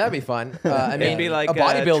 I mean that'd be fun. I mean, be like a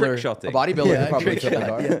bodybuilder. trick-shotting. A bodybuilder Yeah, could probably trick flip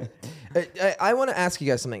the car. I want to ask you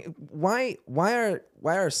guys something. Why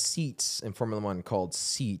are seats in Formula One called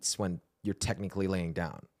seats when you're technically laying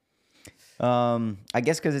down? I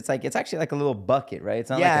guess because it's actually like a little bucket, right? It's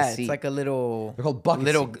not yeah, like a seat. it's like a little. They're called bucket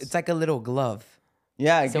little. seats. It's like a little glove.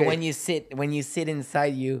 yeah. So when you sit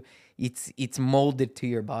inside you, it's molded to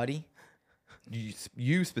your body.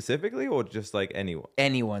 You specifically, or just like anyone?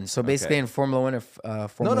 Anyone. So basically in Formula One or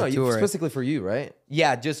Formula No, Two, or, specifically for you, right?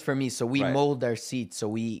 yeah, just for me. So we Right. mold our seats. So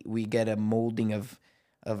we get a molding of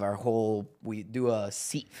our whole. We do a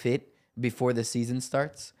seat fit before the season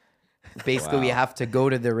starts. Basically, we Wow. have to go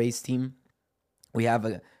to the race team. We have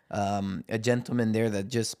a gentleman there that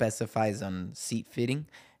just specifies on seat fitting,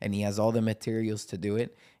 and he has all the materials to do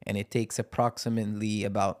it. And it takes approximately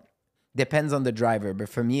about, depends on the driver, but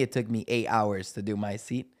for me it took me 8 hours to do my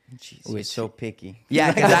seat. Jeez, you're so picky.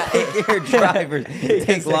 Yeah, because Your drivers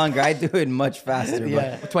take longer. I do it much faster.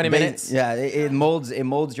 Yeah. But 20 minutes? Yeah, it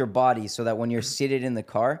molds your body so that when you're seated in the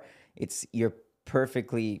car, you're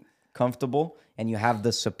perfectly comfortable and you have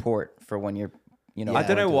the support for when you're I don't know going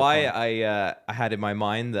to the why corner. I had in my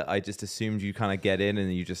mind that I just assumed you kind of get in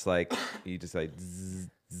and you just like zzz,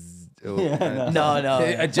 zzz, or, no,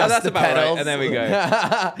 Adjust that's the about right. pedals. And there we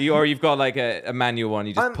go. Or you've got like a manual one.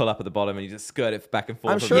 You just pull up at the bottom and you just skirt it back and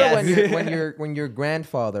forth. I'm from sure there. when your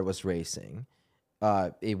grandfather was racing,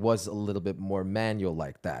 it was a little bit more manual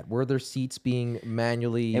like that. Were there seats being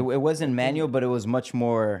manually? It wasn't manual, but it was much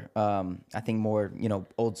more, I think, more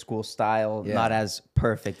old school style, Yeah. not as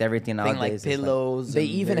perfect. Everything thing like nowadays is pillows. they and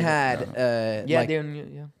even there's- had yeah, like,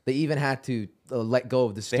 yeah. they even had to let go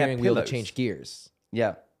of the had steering wheel to pillows. change gears.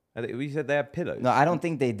 yeah. We said they have pillows. No, I don't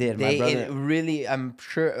think they did. My They brother. it really. I'm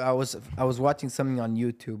sure I was watching something on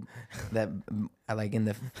YouTube that like in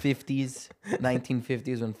the 50s,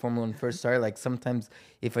 1950s when Formula One first started. Like sometimes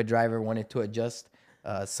if a driver wanted to adjust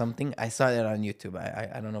something, I saw that on YouTube.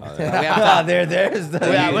 I don't know. there's the.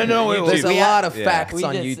 There's a lot of Yeah. facts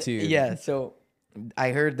on YouTube. Yeah, so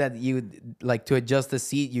I heard that you like to adjust the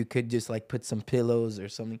seat, you could just like put some pillows or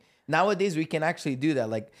something. Nowadays we can actually do that.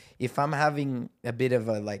 Like if I'm having a bit of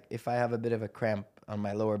if I have a bit of a cramp on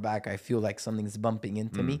my lower back, I feel like something's bumping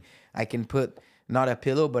into me. I can put not a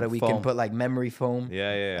pillow, but we can Foam. put like memory foam.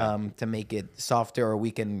 Yeah. To make it softer, or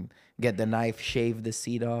we can get the knife, shave the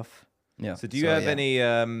seat off. Yeah. So do you So, have yeah. any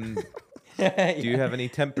do you have any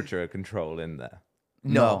temperature control in there?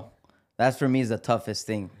 No. That's for me is the toughest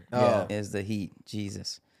thing. Yeah. Is the heat.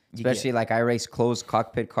 Jesus. Especially like I race closed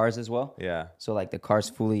cockpit cars as well. Yeah. So like the car's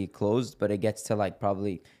fully closed, but it gets to like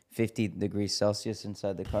probably 50 degrees Celsius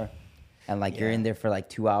inside the car. And like you're in there for like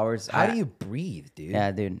 2 hours. How do you breathe, dude?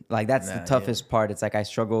 Yeah, dude. Like that's the Nah, toughest part. It's like I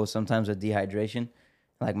struggle sometimes with dehydration.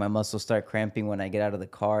 Like my muscles start cramping when I get out of the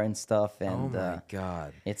car and stuff. Oh And my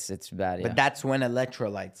god. it's bad. Yeah. But that's when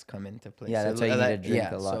electrolytes come into play. Yeah, that's why you need to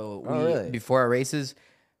drink a lot. So Oh, really? before our races,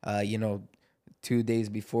 2 days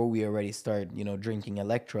before, we already start, drinking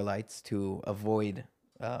electrolytes to avoid.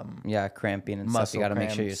 yeah, cramping and stuff. Muscle You got to make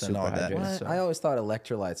sure you're cramps and super all that. hydrated. What? So- I always thought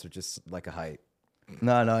electrolytes were just like a hype.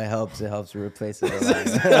 No, it helps. It helps replace it. A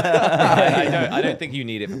lot. I don't think you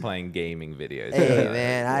need it for playing gaming videos. Hey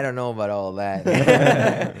man, I don't know about all that.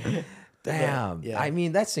 Damn. Yeah. I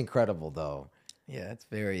mean, that's incredible though. Yeah, it's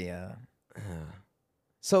very.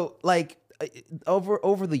 So like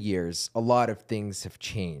over the years, a lot of things have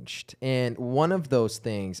changed, and one of those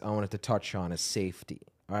things I wanted to touch on is safety.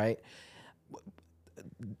 All right,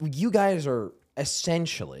 you guys are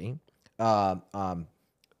essentially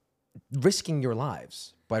risking your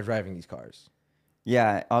lives by driving these cars.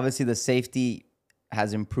 Yeah, obviously the safety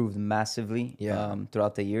has improved massively Yeah.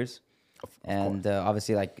 throughout the years. And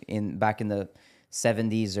obviously like back in the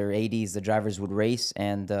 70s or 80s, the drivers would race,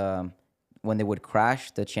 and when they would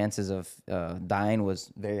crash, the chances of dying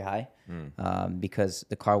was very high because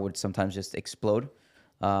the car would sometimes just explode.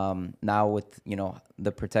 Now with,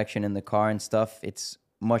 the protection in the car and stuff, it's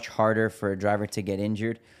much harder for a driver to get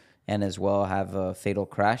injured and as well have a fatal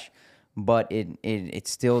crash. But it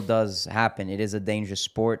still does happen. It is a dangerous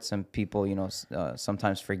sport. Some people,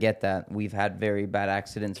 sometimes forget that. We've had very bad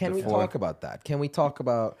accidents Can before. we talk about that? Can we talk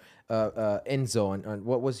about Enzo and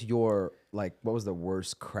what was the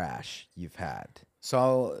worst crash you've had?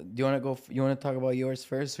 So do you want to go? You want to talk about yours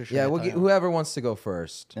first, or should Yeah, I we'll talk get, about- whoever wants to go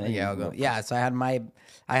first. Yeah, I'll go. Yeah, so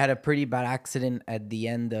I had a pretty bad accident at the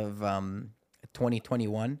end of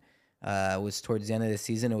 2021. It was towards the end of the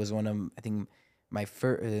season. It was one of, I think,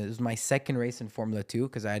 it was my second race in Formula 2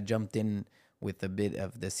 because I had jumped in with a bit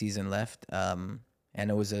of the season left. And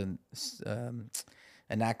it was an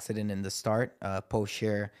accident in the start.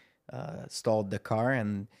 Post-share stalled the car,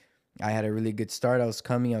 and I had a really good start. I was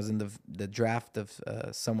in the draft of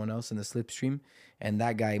someone else in the slipstream, and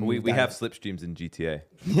that guy moved We out have of- slipstreams in GTA.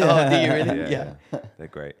 Oh, do you really? Yeah. They're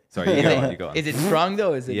great. Sorry, you go on. You go on. Is it strong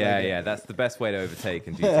though? Is it Yeah, like a- yeah. That's the best way to overtake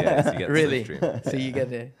in GTA. Is to get the Really? slipstream. So you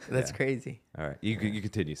get it. That's Yeah. crazy. All right, you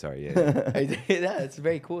continue. Sorry, yeah. Yeah, it's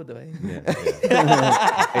very cool though. Yeah,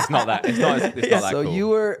 yeah. It's not that. It's not that So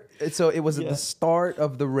cool. it was at the start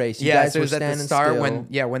of the race. You Yeah, guys so it were was at the standing start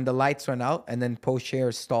still. when the lights went out, and then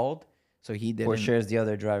Post-share stalled, so he didn't. Porsche is the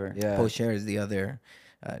other driver. Yeah. Post-share is the other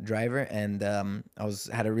driver, and I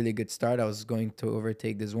had a really good start. I was going to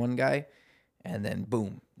overtake this one guy, and then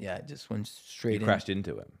boom, yeah, it just went straight You in. crashed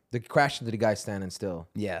into him. The crash into the guy standing still.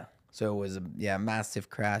 Yeah, so it was a massive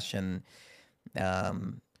crash, and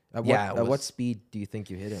At yeah, what speed do you think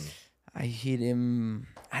you hit him? I hit him.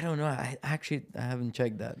 I don't know. I haven't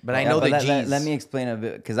checked that, but I Yeah, know but the let, G's. let me explain a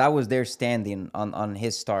bit because I was there standing on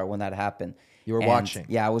his start when that happened. You were And, watching.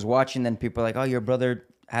 Yeah, I was watching. Then people are like, "Oh, your brother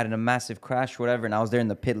had a massive crash, whatever." And I was there in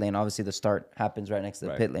the pit lane. Obviously, the start happens right next to the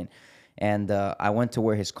Right. pit lane. And I went to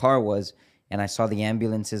where his car was, and I saw the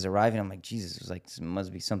ambulances arriving. I'm like, Jesus, it was like, this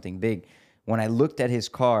must be something big. When I looked at his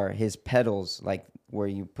car, his pedals, like where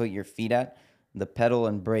you put your feet at, the pedal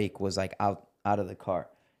and brake was like out of the car.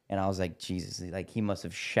 And I was like, Jesus, like he must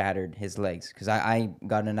have shattered his legs. Because I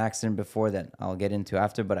got in an accident before that I'll get into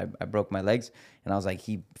after, but I broke my legs. And I was like,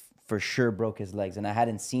 he for sure broke his legs. And I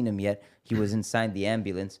hadn't seen him yet. He was inside the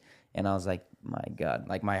ambulance. And I was like, my God,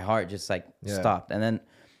 like my heart just like stopped. And then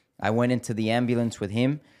I went into the ambulance with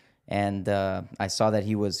him. And I saw that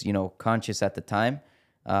he was, conscious at the time.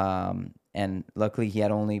 And luckily he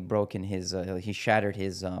had only broken he shattered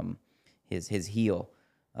his heel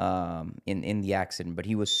in the accident, but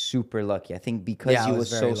he was super lucky. I think because Yeah, he I was was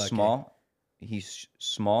so very lucky. small, he's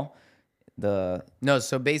small. No,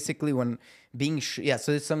 so basically when being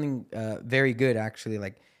so it's something very good actually.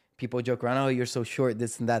 Like people joke around, oh, you're so short,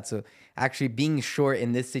 this and that. So actually being short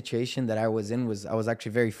in this situation that I was in I was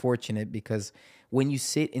actually very fortunate because when you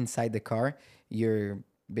sit inside the car, you're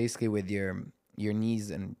basically with your knees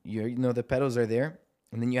and the pedals are there,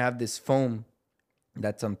 and then you have this foam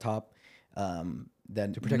that's on top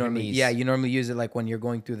that protect your normally, knees. yeah, you normally use it like when you're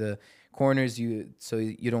going through the corners, so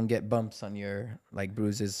you don't get bumps on your like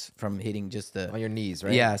bruises from hitting just the On your knees,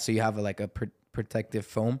 right? Yeah, so you have like a protective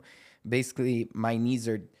foam. Basically, my knees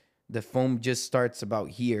the foam just starts about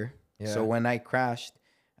here. Yeah. So when I crashed,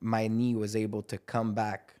 my knee was able to come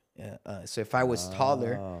back. So if I was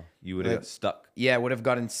taller, Oh, you would have got stuck. yeah, I would have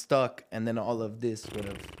gotten stuck, and then all of this would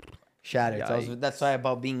have shattered. So that's why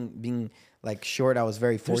about being like short, I was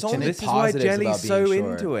very fortunate. This is why Positives Jelly's about so being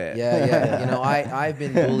short. into it. Yeah. You know, I've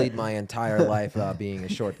been bullied my entire life about being a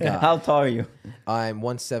short guy. How tall are you? I'm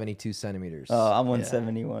 172 centimeters. Oh, I'm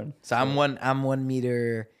 171. So I'm 1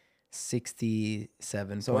 meter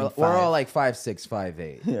 67. So we're all like 5'6",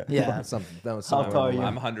 5'8". Yeah. Yeah. Something How tall are you?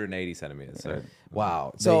 I'm 180 centimeters. So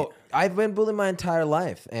Wow. So I've been bullied my entire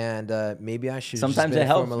life, and maybe I should. Sometimes just been it a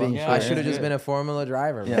helps Formula, being I short. should have Yeah. just been a Formula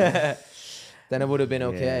driver. Yeah. Man. Then it would have been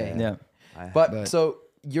okay. Yeah. But so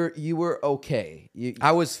you were okay.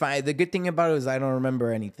 I was fine. The good thing about it is I don't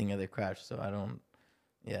remember anything of the crash, so I don't.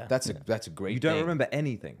 Yeah. That's a great. you don't thing. remember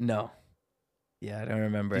anything. No. Yeah, I don't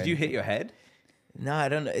remember. Did you hit anything. your head? No, I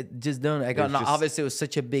don't. It just don't. I got. was No, just- obviously, it was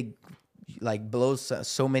such a big, like blow,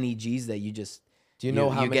 so many G's that you just. Do you know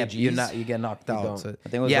how many get, Gs? You get knocked out. don't. So I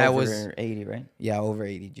think it was yeah, over it was 80, right? over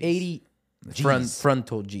 80 G's. 80 Gs.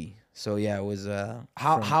 Frontal G. So yeah, it was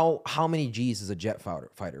How many G's is a jet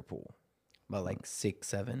fighter pool? about like 6,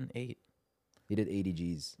 7, 8. He did 80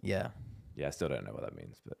 G's. Yeah. Yeah, I still don't know what that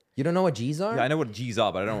means, but You don't know what G's are? yeah, I know what G's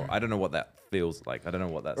are, but I don't know what that feels like. I don't know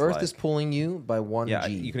what that's Earth like. is pulling you by 1 yeah,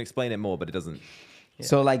 G. you can explain it more, but it doesn't.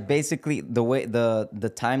 So like basically the way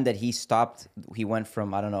the time that he stopped, he went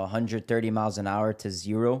from I don't know 130 miles an hour to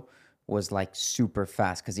 0 was like super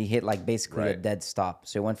fast because he hit like basically a Right. dead stop.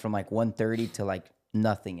 So it went from like 130 to like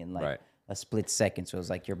nothing in like Right. a split second. So it was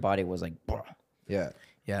like your body was like, "Bruh." Yeah.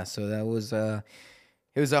 Yeah. So that was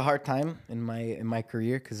it was a hard time in my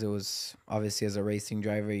career because it was obviously as a racing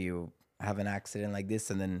driver you have an accident like this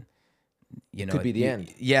and then Could be the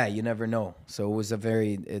end. Yeah, you never know. So it was a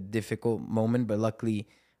very difficult moment, but luckily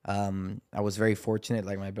I was very fortunate.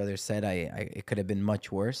 Like my brother said, it could have been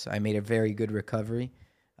much worse. I made a very good recovery,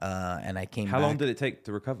 and I came. How back long did it take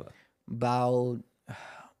to recover? about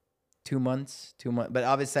 2 months. 2 months, but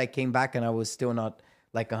obviously I came back and I was still not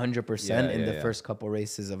like 100% in the first couple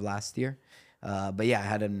races of last year. But yeah, I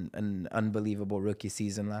had an unbelievable rookie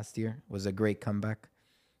season last year. It was a great comeback.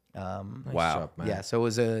 Wow. job, man. Yeah, so it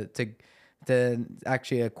was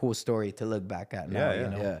actually a cool story to look back at now. Yeah, You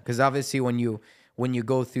know, yeah. because obviously when you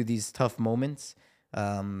go through these tough moments,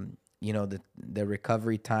 you know the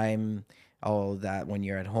recovery time, all that when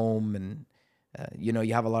you're at home, and you know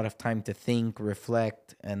you have a lot of time to think,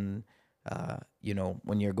 reflect, and you know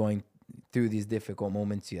when you're going through these difficult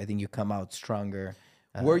moments, I think you come out stronger.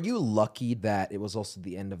 Were you lucky that it was also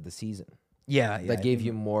the end of the season? Yeah, That gave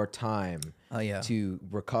you more time yeah. to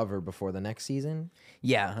recover before the next season?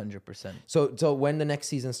 100%. So when the next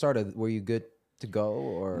season started, were you good to go,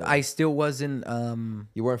 or I still wasn't.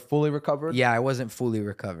 you weren't fully recovered? Yeah, I wasn't fully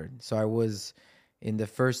recovered. So I was in the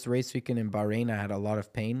first race weekend in Bahrain. I had a lot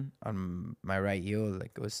of pain on my right heel.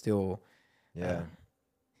 Like it was still, Yeah.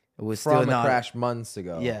 it was From still a not. crash months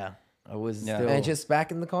ago. Yeah, I was Yeah. still. And just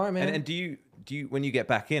back in the car, man. And do you when you get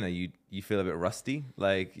back in, you feel a bit rusty?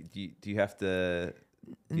 Like do you have to?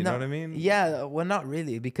 You know what I mean? Yeah, well, not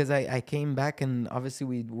really, because I came back and obviously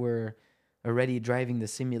we were already driving the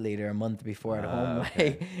simulator a month before at home.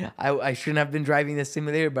 okay. Like, I shouldn't have been driving the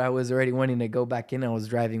simulator, but I was already wanting to go back in. I was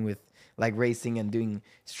driving with like racing and doing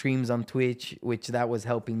streams on Twitch, which that was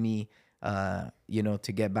helping me, you know,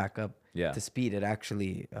 to get back up Yeah. to speed. It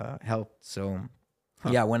actually helped. So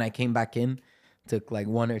yeah, when I came back in, took like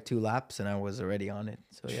 1 or 2 laps and I was already on it.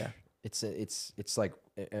 So yeah. it's like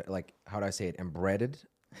how do I say it? Embedded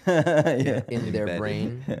Yeah. in their Embedded.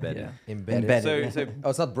 brain. Embedded. Yeah. Embedded. Embedded. So Oh,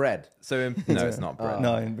 it's not bread. no, it's not bread.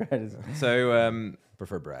 No, in bread is. So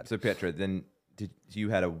Prefer bread. so Pietro, then did you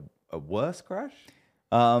had a worse crash?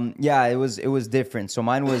 Yeah, it was different. So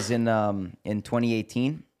mine was in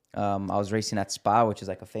 2018. I was racing at Spa, which is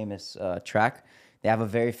like a famous track. They have a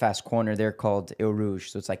very fast corner there called Eau Rouge.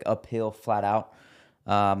 So it's like uphill, flat out.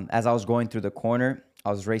 As I was going through the corner, I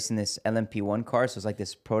was racing this LMP1 car. So it's like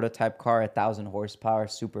this prototype car, 1,000 horsepower,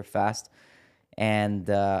 super fast. And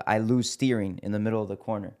I lose steering in the middle of the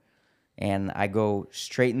corner. And I go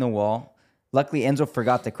straight in the wall. Luckily, Enzo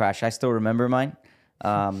forgot to crash. I still remember mine.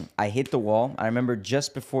 I hit the wall. I remember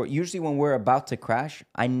just before, usually when we're about to crash,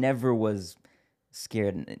 I never was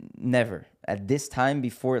scared. Never. At this time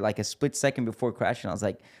before, like a split second before crashing, I was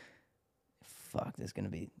like, fuck, this is gonna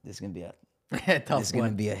be a Tough it's gonna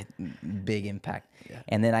one. be a big impact.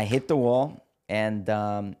 And then I hit the wall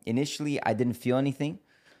And initially, I didn't feel anything.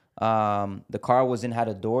 The car I was in had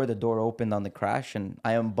a door. The door opened on the crash, and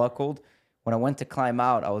I unbuckled. When I went to climb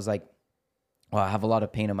out, I was like, well, I have a lot of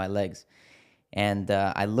pain in my legs. And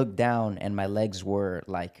I looked down, and my legs were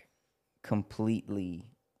like completely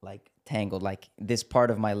like tangled. Like this part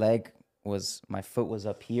of my leg was, my foot was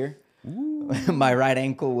up here. My right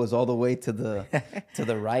ankle was all the way to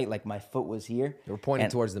the right. Like my foot was here. They were pointing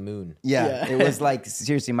And- towards the moon. Yeah, it was like,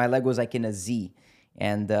 seriously, my leg was like in a Z.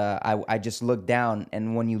 And I just looked down.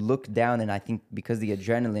 And when you look down, and I think because the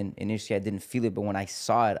adrenaline, initially I didn't feel it, but when I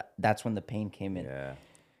saw it, that's when the pain came in. Yeah.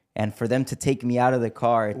 And for them to take me out of the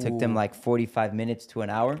car, it took them like 45 minutes to an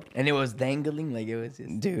hour. And it was dangling, like it was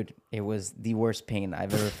just... Dude, it was the worst pain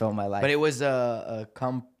I've ever felt in my life. But it was a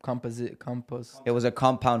compost. It was a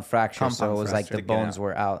compound fracture, so Compound it was like fracture the to get bones out.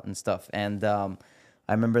 were out and stuff. And I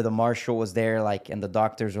remember the marshal was there, like, and the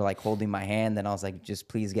doctors were like holding my hand, and I was like, "Just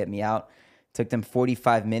please get me out." Took them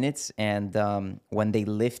 45 minutes, and when they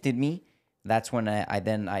lifted me, that's when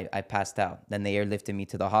I passed out. Then they airlifted me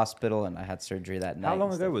to the hospital, and I had surgery that night. How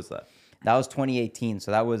long and ago stuff. was that? That was 2018,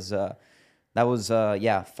 so that was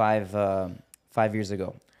 5 years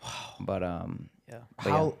ago. But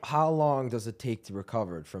Yeah. How long does it take to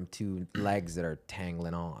recover from two legs that are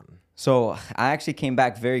tangling on? So I actually came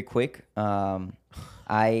back very quick.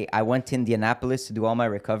 I went to Indianapolis to do all my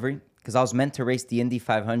recovery because I was meant to race the Indy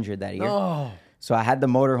 500 that year. Oh, So I had the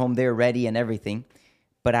motorhome there ready and everything.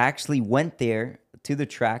 But I actually went there to the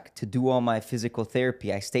track to do all my physical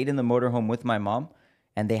therapy. I stayed in the motorhome with my mom,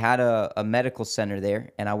 and they had a medical center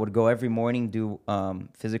there. And I would go every morning, do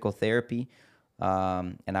physical therapy.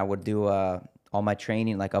 And I would do all my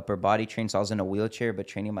training, like upper body training. So I was in a wheelchair, but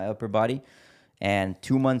training my upper body. And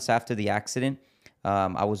 2 months after the accident,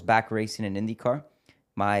 I was back racing in IndyCar.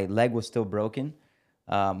 My leg was still broken.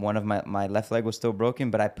 One of my left leg was still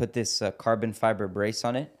broken, but I put this carbon fiber brace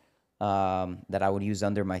on it that I would use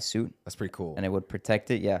under my suit, that's pretty cool. and it would protect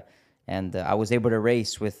it. Yeah, and I was able to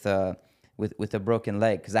race with a broken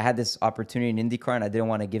leg because I had this opportunity in IndyCar and I didn't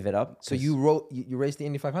want to give it up. So 'cause- you raced the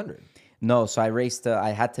Indy 500? No, so I raced. I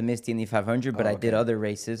had to miss the Indy 500, but I did other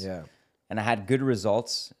races. Yeah. And I had good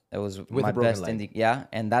results. It was With my a broken best leg. Indy. Yeah,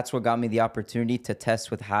 and that's what got me the opportunity to test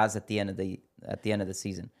with Haas at the end of the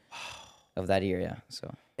season of that year. Yeah,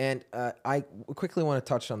 so. And I quickly want to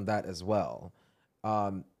touch on that as well.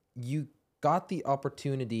 You got the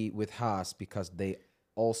opportunity with Haas because they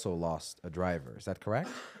also lost a driver. Is that correct?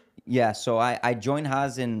 Yeah, so I joined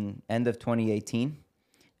Haas in end of 2018.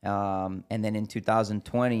 And then in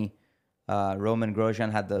 2020, Roman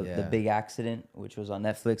Grosjean had the Yeah. big accident, which was on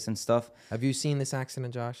Netflix and stuff. Have you seen this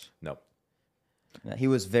accident, Josh? No. He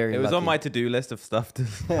was very It was on lucky. my to-do list of stuff to.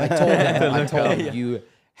 I told him you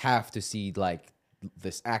have to see like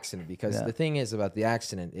this accident because Yeah. the thing is about the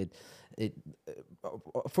accident, it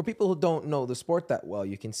for people who don't know the sport that well,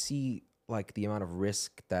 you can see like the amount of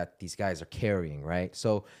risk that these guys are carrying, right?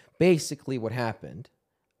 So basically, what happened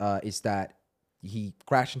is that he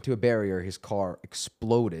crashed into a barrier. His car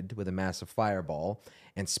exploded with a massive fireball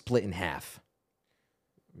and split in half.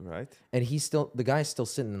 Right. And the guy's still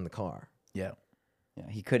sitting in the car. Yeah. Yeah,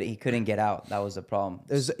 he couldn't get out. That was the problem.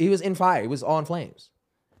 He was in fire. He was on flames.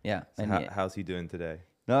 Yeah, So and how's he doing today?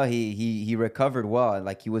 no, he recovered well.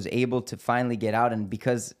 Like he was able to finally get out, and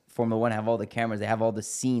because Formula One have all the cameras, they have all the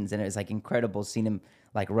scenes, and it's like incredible seeing him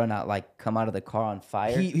like run out, like come out of the car on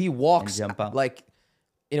fire. He walks jump out. like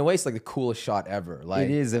in a way it's like the coolest shot ever. Like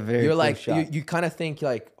is a very you're cool like shot. you kind of think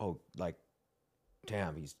like, oh, like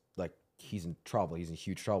damn, he's in trouble. He's in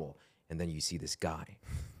huge trouble. And then you see this guy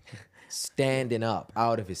standing up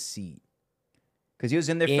out of his seat. Because he was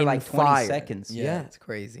in there for In like 20 fire. seconds. Yeah. It's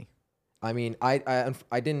crazy. I mean, I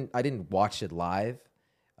didn't watch it live,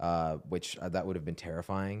 which that would have been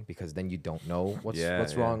terrifying because then you don't know what's Yeah.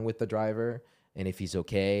 wrong with the driver and if he's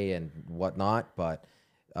okay and whatnot. But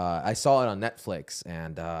I saw it on Netflix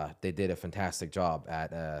and they did a fantastic job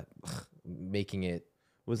at making it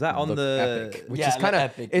Was that on look the? epic, which Yeah, is kind of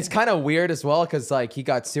epic. it's kind of weird as well because like he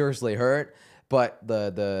got seriously hurt, but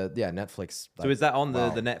the Netflix. So is that on wow.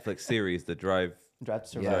 the Netflix series, the Drive Drive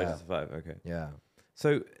to Yeah. Survive. to Survive? Okay. Yeah.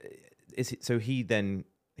 So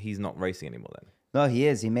he's not racing anymore then? No, he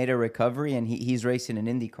is. He made a recovery, and he's racing an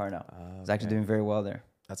IndyCar now. He's actually doing very well there.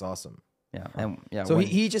 That's awesome. Yeah, and yeah. So when-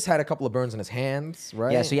 he just had a couple of burns on his hands,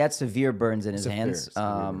 right? yeah, so he had severe burns in his Severe- hands. severe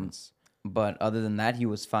burns. But other than that, he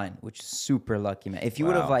was fine, which is super lucky, man. If he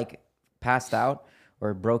would have Wow. like passed out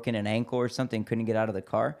or broken an ankle or something, couldn't get out of the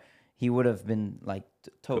car, he would have been like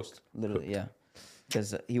toast, literally. Yeah,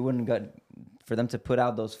 because he wouldn't got for them to put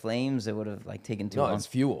out those flames. It would have like taken too No, long. it's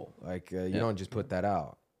fuel. Like you Yeah. don't just put that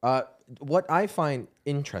out. What I find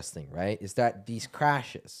interesting, right, is that these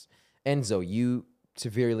crashes, Enzo, you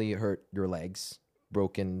severely hurt your legs,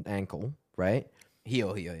 broken ankle, right?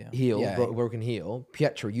 Heel, yeah. Broken heel.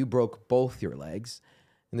 Pietro, you broke both your legs,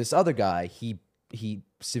 and this other guy, he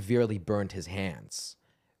severely burned his hands.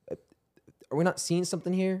 Are we not seeing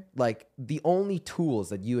something here? Like, the only tools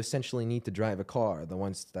that you essentially need to drive a car are the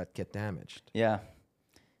ones that get damaged. Yeah,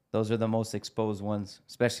 those are the most exposed ones,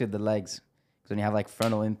 especially the legs. Because when you have like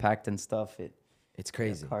frontal impact and stuff, It's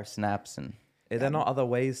crazy. car snaps and Are there not other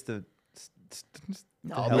ways to?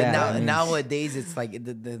 No, help but Yeah, now, I mean- nowadays it's like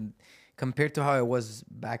the compared to how it was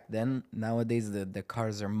back then. Nowadays the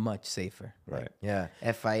cars are much safer. Right. Yeah.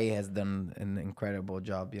 FIA has done an incredible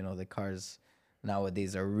job. You know, the cars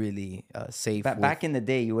nowadays are really safe. back in the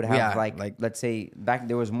day, you would have Yeah, like let's say back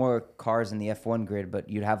there was more cars in the F1 grid, but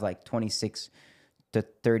you'd have like 26 to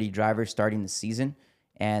 30 drivers starting the season,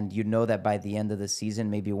 and you'd know that by the end of the season,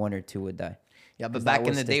 maybe one or two would die. yeah, but 'Cause that back in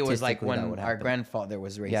was the day it was like statistically that when would our happen. grandfather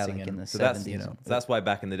was racing. Yeah, like and in the So that's 70s. you know. so that's why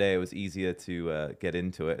back in the day it was easier to get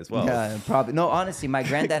into it as well. Yeah, probably. No, honestly, my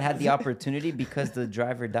granddad had the opportunity because the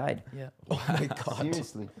driver died. Yeah. Oh my God.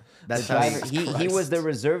 Seriously. That's The how driver, he was the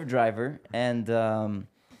reserve driver, and I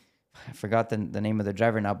forgot the name of the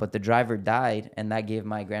driver now, but the driver died, and that gave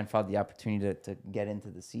my grandfather the opportunity to get into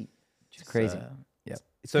the seat. It's crazy. Yeah.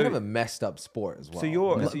 It's So- kind of a messed up sport as well. So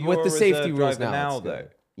you're With a the safety reserve rules driver now it's good. though.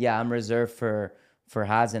 Yeah, I'm reserved for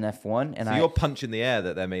Haas and F1, and So you're punching the air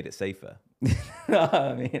that they made it safer.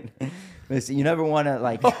 I mean, listen, you never want to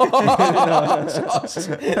like. I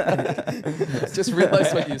just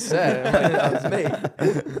realized what you said. I'm like, that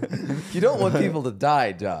was me. You don't want people to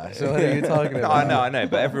die, Josh. So what are you talking No, about? I know,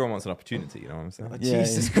 but everyone wants an opportunity. You know what I'm saying? Yeah,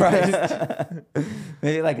 Jesus Christ.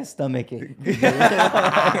 Maybe like a stomach ache.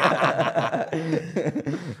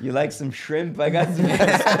 You like some shrimp? I got some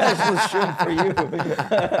special shrimp for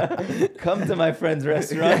you. Come to my friend's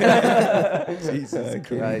restaurant. Jesus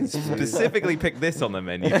Christ. Specifically pick this on the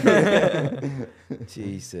menu.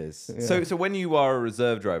 Jesus. So when you are a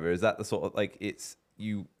reserve driver, is that the sort of like it's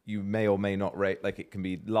you may or may not race, like it can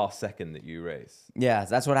be last second that you race? Yeah,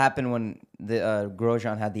 that's what happened when the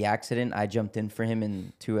Grosjean had the accident. I jumped in for him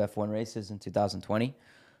in 2 F1 races in 2020.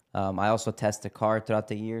 I also test the car throughout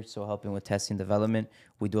the year, so helping with testing development.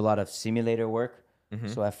 We do a lot of simulator work.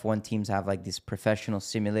 So F1 teams have like these professional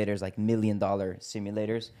simulators, like $1 million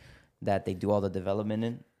simulators that they do all the development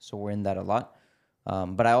in. So we're in that a lot.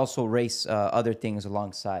 But I also race other things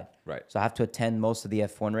alongside. Right. So I have to attend most of the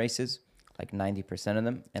F1 races, like 90% of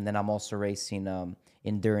them. And then I'm also racing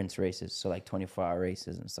endurance races, so like 24-hour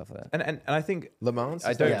races and stuff like that. And I think Le Mans?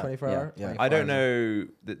 I Is that don't- 24 hour? yeah. I don't know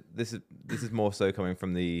that this is more so coming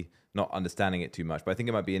from the not understanding it too much, but I think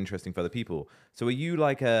it might be interesting for other people. So are you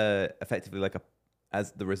like effectively like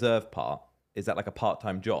as the reserve part, is that like a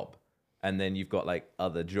part-time job? And then you've got like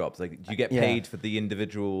other jobs. Like do you get Yeah. paid for the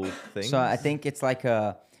individual things? So I think it's like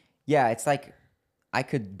it's like I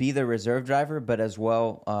could be the reserve driver, but as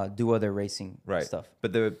well do other racing right. stuff.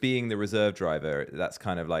 But being the reserve driver, that's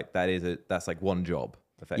kind of like that's like one job.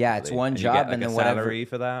 Yeah, it's one you job, get, like, and a then whatever- salary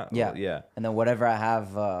for that. Yeah, Or, yeah. And then whatever I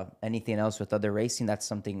have, anything else with other racing, that's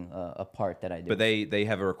something a part that I do. But they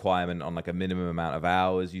have a requirement on like a minimum amount of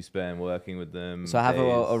hours you spend working with them. So I have a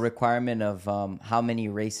days. requirement of how many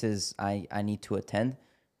races I need to attend.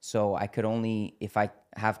 So I could only, if I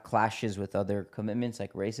have clashes with other commitments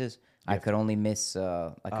like races, I could only miss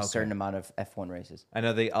like a certain amount of F1 races. And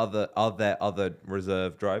are there other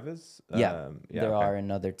reserve drivers? Yeah, there okay. are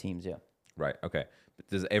in other teams. Yeah. Right. Okay. But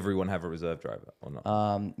does everyone have a reserve driver or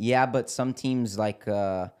not? Yeah, but some teams like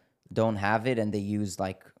don't have it, and they use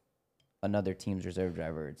like another team's reserve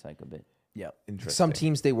driver. It's like a bit. Yeah. Interesting. Some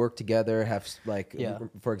teams they work together have like Yeah.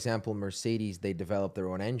 for example Mercedes they develop their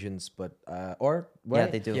own engines but or Yeah,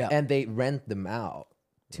 they do. Yeah. and they rent them out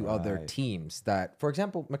to other Right. teams that for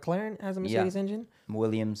example McLaren has a Mercedes engine.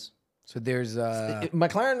 Williams. So there's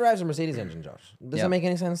McLaren drives a Mercedes engine, Josh. Does Yeah. that make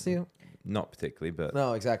any sense to you? Not particularly, but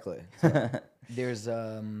No, exactly. there's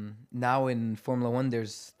now in Formula One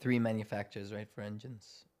there's 3 manufacturers, right, for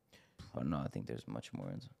engines. Oh no, I think there's much more.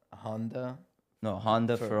 Honda. No,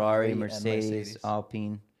 Honda, Ferrari, Ferrari, and Mercedes, Mercedes.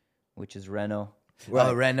 Alpine, which is Renault.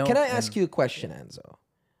 Oh, Renault. Can I and- ask you a question, Enzo?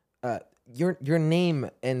 Your name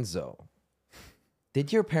Enzo.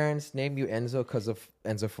 Did your parents name you Enzo because of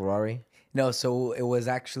Enzo Ferrari? No, so it was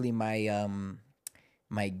actually my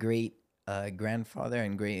my great grandfather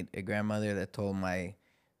and great grandmother that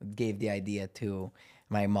gave the idea to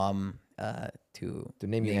my mom to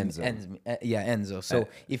name you Enzo. Enzo. So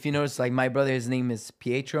if you notice, like my brother's name is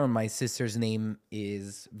Pietro and my sister's name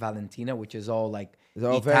is Valentina, which is all like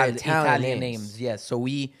They're all very Italian names. names. Yeah. So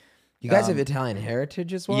we You guys have Italian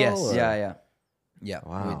heritage as well? yes. or- Yeah. Yeah,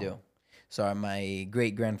 Wow. we do. So my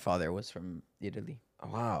great grandfather was from Italy.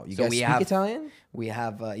 Wow. You So guys we speak have- Italian? We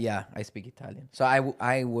have, yeah, I speak Italian. So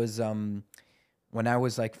I was, when I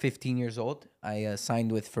was like 15 years old, I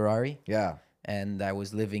signed with Ferrari. Yeah. And I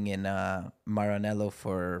was living in Maranello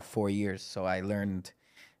for 4 years. So I learned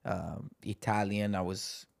Italian. I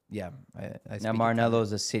speak Now Maranello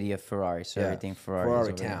is a city of Ferrari, so Yeah. everything Ferrari. Ferrari is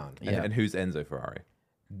over there. town. Yeah. And who's Enzo Ferrari?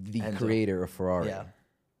 The Enzo. creator of Ferrari. Yeah,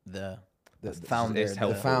 the The founder. It's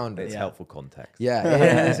helpful. founder. It's Yeah. helpful context. Yeah,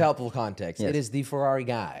 it is helpful context. Yes. It is the Ferrari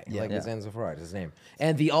guy. Like it's Yeah. Enzo Ferrari, is his name.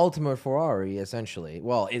 And the ultimate Ferrari, essentially,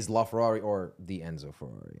 well, is La Ferrari or the Enzo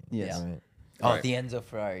Ferrari. Yes. Right? Oh, Right. the Enzo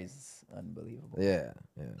Ferrari is unbelievable. Yeah.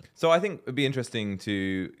 So I think it'd be interesting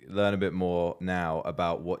to learn a bit more now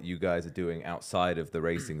about what you guys are doing outside of the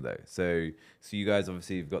racing, though. So you guys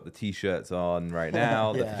obviously have got the t-shirts on right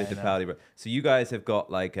now, the Yeah, I know. Fittipaldi. So you guys have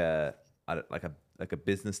got like a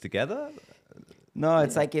business together. No,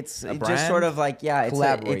 it's like it's A just sort brand? of like it's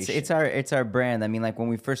Collaboration. it's our brand. I mean, like when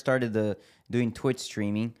we first started doing Twitch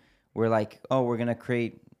streaming, we're like, oh, we're gonna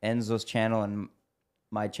create Enzo's channel and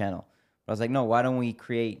my channel. But I was like, no, why don't we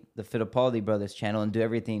create the Fittipaldi brothers channel and do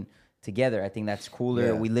everything together? I think that's cooler.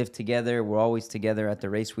 Yeah. We live together. We're always together at the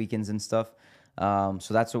race weekends and stuff. So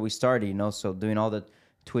that's what we started, you know. So doing all the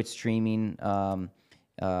Twitch streaming,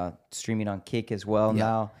 streaming on Kick as well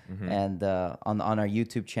now, and on our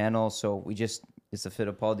YouTube channel. So it's the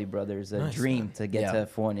Fittipaldi brothers, a dream to get Yeah. to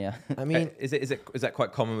F1. I mean, Is that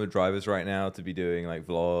quite common with drivers right now to be doing like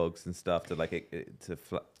vlogs and stuff to like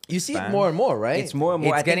you see it fans? more and more, right? It's more and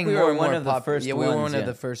more. It's I think getting we more were and one more of the popular. first Yeah, we were ones. one of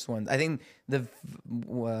the first ones. I think the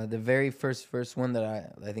very first one that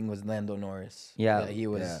I think was Lando Norris. Yeah. he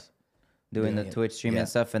was. Yeah. doing the doing it. Twitch stream Yeah. and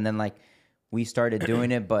stuff, and then like we started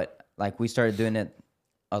doing it, but like we started doing it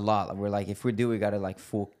a lot. We're like, if we do, we gotta like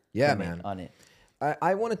full Yeah, commit man. on it.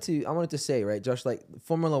 I wanted to say, right, Josh, like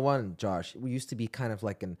Formula One, Josh, we used to be kind of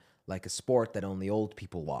like a sport that only old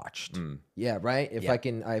people watched. Yeah, right. If Yeah.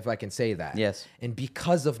 I can say that. Yes. And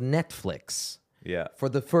because of Netflix, Yeah. for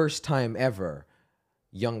the first time ever,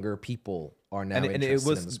 younger people are now And interested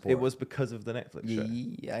in the sport. it was because of the Netflix show.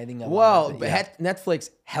 Yeah, I think. well, yeah. Netflix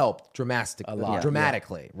helped A lot,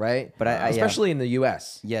 dramatically, right? But I- yeah. especially in the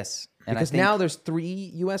U.S. Yes, and Because I think, now there's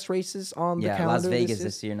 3 U.S. races on the calendar. Las Vegas is.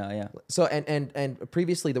 this year now. Yeah. So and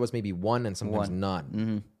previously there was maybe one and sometimes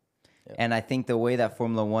none. And I think the way that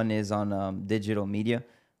Formula One is on digital media,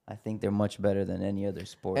 I think they're much better than any other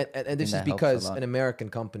sport. And this is that helps a because lot. an American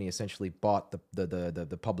company essentially bought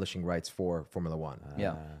the publishing rights for Formula One.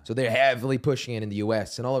 Yeah. So they're heavily pushing it in the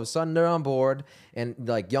US, and all of a sudden they're on board, and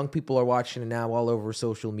like young people are watching it now all over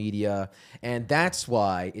social media, and that's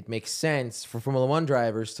why it makes sense for Formula One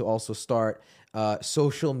drivers to also start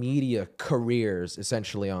social media careers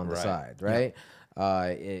essentially on the Right. side, right?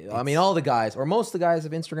 I mean, all the guys or most of the guys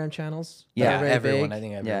have Instagram channels. that Yeah, are very everyone. big. I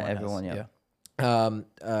think everyone. Yeah, has, everyone, yeah.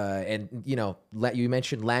 And you know, you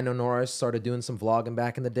mentioned Lando Norris started doing some vlogging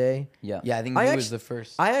back in the day. Yeah. Yeah, I think I he actu- was the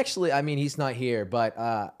first. I mean, he's not here, but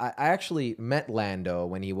I actually met Lando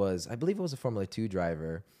when he was, I believe it was a Formula 2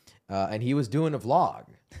 driver, and he was doing a vlog.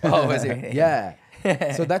 Oh, was he? Yeah.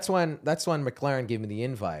 So that's when McLaren gave me the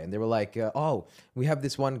invite, and they were like, "Oh, we have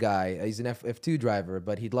this one guy. He's an F2 driver,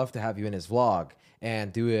 but he'd love to have you in his vlog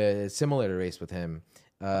and do a simulator race with him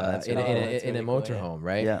that's in that's a really cool, motorhome,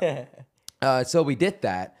 right?" Yeah. So we did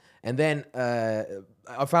that, and then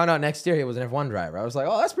I found out next year he was an F1 driver. I was like,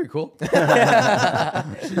 "Oh, that's pretty cool."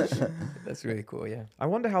 That's really cool. Yeah. I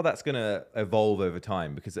wonder how that's going to evolve over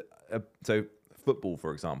time because so football,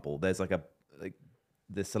 for example, there's like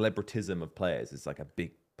the celebritism of players is like a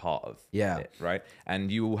big part of it, right?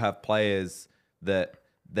 And you will have players that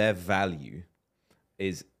their value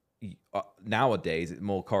is nowadays it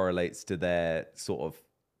more correlates to their sort of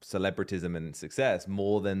celebritism and success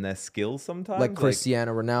more than their skills sometimes. Like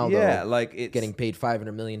Cristiano Ronaldo, yeah, like it's getting paid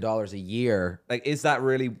 $500 million a year. like, is that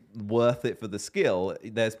really worth it for the skill?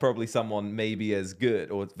 There's probably someone maybe as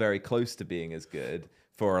good or very close to being as good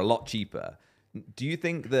for a lot cheaper. Do you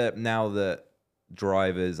think that now that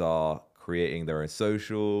drivers are creating their own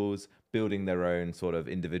socials, building their own sort of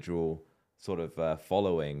individual sort of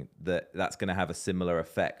following, that's going to have a similar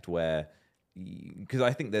effect where, because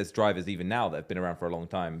I think there's drivers even now that have been around for a long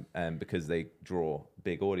time and because they draw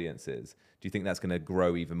big audiences. Do you think that's going to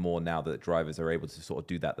grow even more now that drivers are able to sort of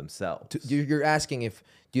do that themselves? You're asking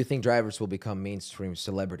do you think drivers will become mainstream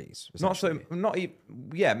celebrities?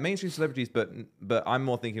 Yeah, mainstream celebrities, but I'm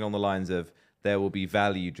more thinking on the lines of there will be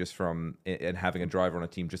value just from in having a driver on a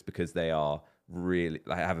team just because they are really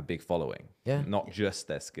like have a big following. Yeah. Not just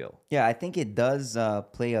their skill. Yeah, I think it does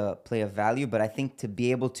play a value, but I think to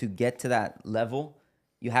be able to get to that level,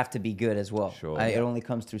 you have to be good as well. Sure. It only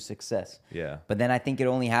comes through success. Yeah. But then I think it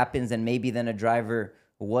only happens, and maybe then a driver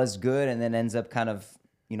was good and then ends up kind of,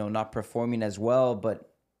 not performing as well, but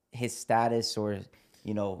his status or,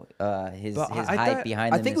 his hype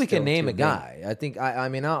behind him. I think is we can still name too a guy. I think, I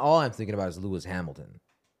mean, all I'm thinking about is Lewis Hamilton.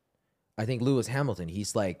 I think Lewis Hamilton,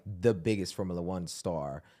 he's like the biggest Formula One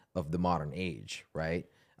star of the modern age, right?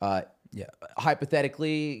 Yeah.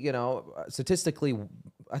 Hypothetically, statistically,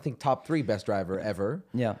 I think top 3 best driver ever.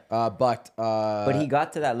 Yeah. But he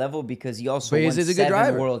got to that level because he also But won he's a good 7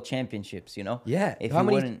 driver. world championships, yeah. If How he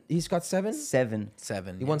many? wouldn't... He's got 7? 7.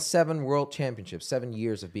 7. He won 7 world championships, 7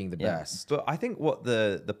 years of being the Yeah. best. But I think what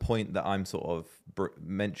the point that I'm sort of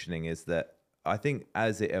mentioning is that I think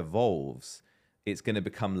as it evolves, it's going to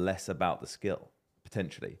become less about the skill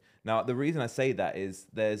potentially. Now, the reason I say that is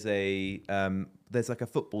there's like a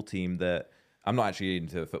football team that I'm not actually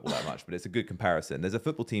into football that much, but it's a good comparison. There's a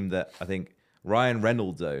football team that I think Ryan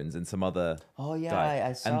Reynolds owns and some other Oh, yeah, guy.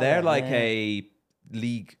 I saw and they're that, like yeah. a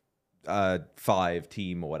League 5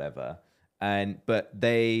 team or whatever. But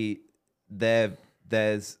there's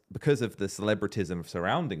because of the celebritism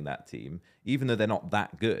surrounding that team, even though they're not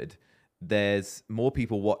that good, there's more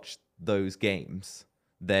people watch those games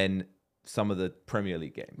than some of the Premier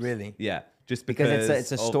League games. Really? Yeah. Just Because because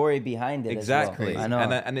it's a of- story behind it Exactly. as well. I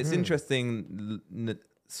know. And it's interesting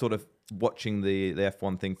sort of watching the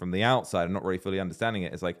F1 thing from the outside and not really fully understanding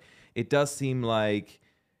it. It's like, it does seem like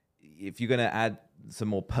if you're going to add some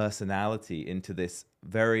more personality into this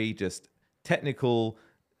very just technical,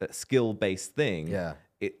 skill-based thing, Yeah.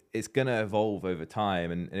 it's going to evolve over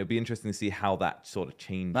time, and it'll be interesting to see how that sort of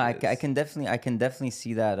changes. No, I can definitely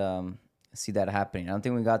see that happening. I don't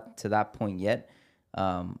think we got to that point yet,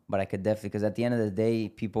 but I could definitely, because at the end of the day,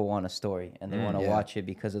 people want a story and they want to watch it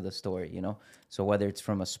because of the story, So whether it's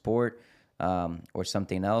from a sport or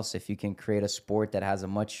something else, if you can create a sport that has a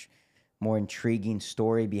much more intriguing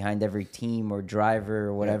story behind every team or driver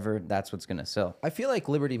or whatever, that's what's gonna sell. I feel like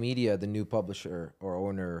Liberty Media, the new publisher or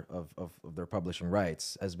owner of their publishing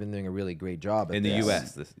rights, has been doing a really great job at in the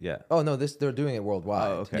this. US, yeah. Oh no, they're doing it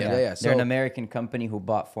worldwide. Oh, okay. Yeah. They're So, an American company who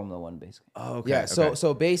bought Formula One, basically. Oh, okay. yeah. okay.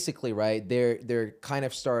 So basically, right? They're kind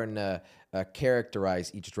of starting to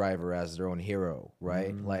characterize each driver as their own hero,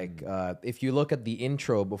 right? Like if you look at the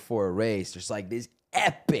intro before a race, there's like this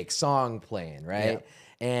epic song playing, right?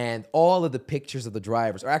 And all of the pictures of the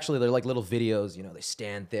drivers, or actually they're like little videos, they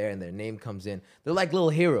stand there and their name comes in. They're like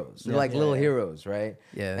little heroes. They're like little heroes, right?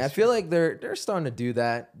 Yeah, And I that's feel like they're starting to do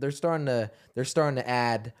that. They're starting to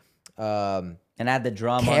add And add the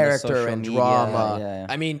drama, on the character social and media. drama. Yeah.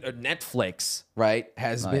 I mean, Netflix, right,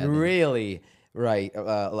 has Oh, been yeah, they- really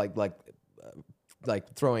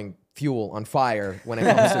like throwing fuel on fire when it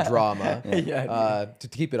comes to drama. To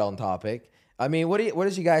keep it on topic. I mean, what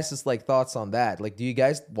is you guys' just like thoughts on that? Like, do you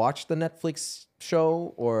guys watch the Netflix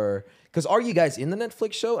show, or because are you guys in the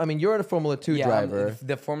Netflix show? I mean, you're a Formula 2 driver.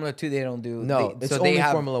 The Formula 2 they don't do. No, it's only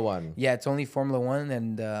Formula 1. Yeah, it's only Formula 1,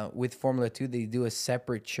 and with Formula 2 they do a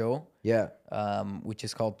separate show, Yeah. which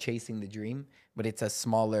is called Chasing the Dream, but it's a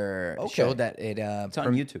smaller Okay. show that It's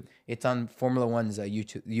on YouTube. It's on Formula 1's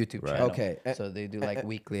YouTube channel. Okay. So they do like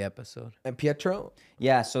weekly episode. And Pietro?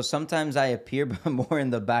 Yeah, so sometimes I appear, but more in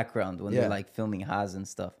the background when Yeah. they're like filming Haas and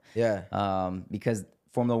stuff. Yeah. Because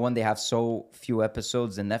Formula One, they have so few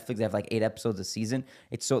episodes, and Netflix, they have like 8 episodes a season.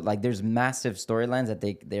 It's so like there's massive storylines that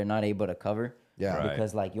they're not able to cover. Yeah. Right.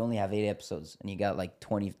 Because like you only have 8 episodes and you got like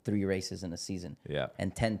 23 races in a season. Yeah.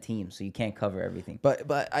 And 10 teams, so you can't cover everything.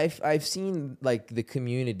 But I've seen like the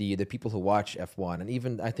community, the people who watch F1, and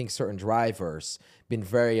even I think certain drivers been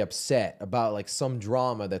very upset about like some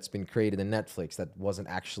drama that's been created in Netflix that wasn't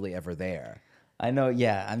actually ever there. I know,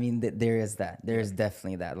 yeah. I mean, there is that. There is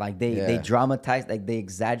definitely that. Like they Yeah. dramatize, like they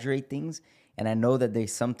exaggerate things, and I know that they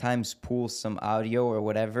sometimes pull some audio or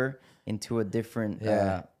whatever into a different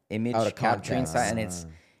image Out of capturing context. side, and it's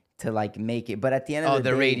to like make it. But at the end of Oh, the the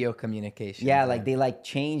day, radio communication. yeah, like they like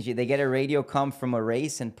change it. They get a radio comm from a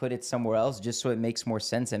race and put it somewhere else just so it makes more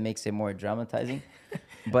sense and makes it more dramatizing.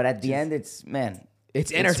 But at the end, it's It's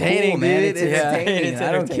cool, entertaining, man. dude. It's entertaining. it's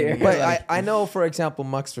I don't care. entertaining. But Like- I know, for example,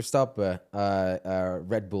 Max Verstappen,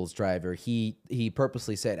 Red Bull's driver, he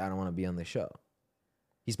purposely said, "I don't want to be on the show."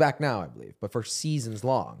 He's back now, I believe, but for seasons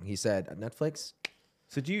long, he said, "Netflix,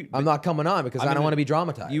 So do you? I'm not coming on because I, mean, don't want to be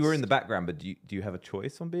dramatized." You were in the background, but do you have a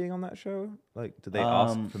choice on being on that show? Like, do they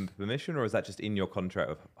ask for permission, or is that just in your contract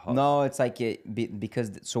with Haas? No, it's like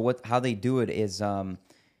because so how they do it is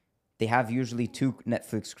they have usually 2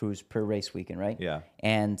 Netflix crews per race weekend, right? Yeah.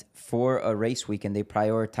 And for a race weekend, they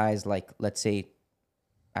prioritize, like, let's say,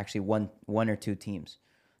 actually one or 2 teams.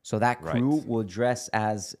 So that crew Right. will dress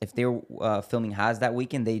as, if they're filming Haas that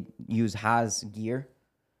weekend, they use Haas gear.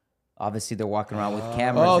 Obviously, they're walking around with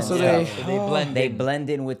cameras. Oh, and so stuff. So they blend. They in. blend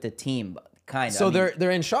in with the team, kind of. So they're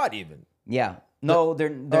in shot even. Yeah. No, they're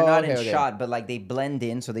not okay, in okay. shot, but like they blend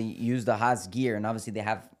in, so they use the Haas gear, and obviously they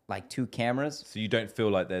have like 2 cameras. So you don't feel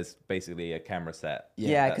like there's basically a camera set.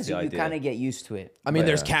 Yeah, That's because the you idea. kind of get used to it. I mean, But,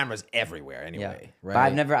 there's cameras everywhere Yeah, anyway, but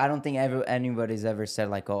right? I don't think anybody's ever said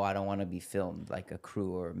like, oh, I don't want to be filmed, like a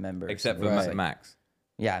crew or a member. or Except for something. Right. Max.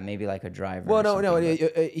 Yeah, maybe like a driver. Well, or no, something,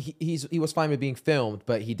 but- he was fine with being filmed,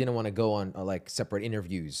 but he didn't want to go on like separate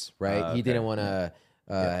interviews, right? Okay. He didn't want to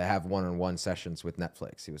have one-on-one sessions with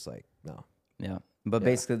Netflix. He was like, no. Yeah, but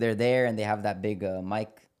basically they're there and they have that big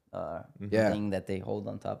mic Yeah. thing that they hold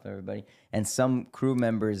on top of everybody. And some crew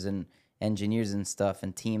members and engineers and stuff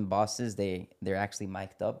and team bosses, they're actually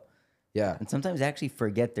mic'd up. Yeah. And sometimes they actually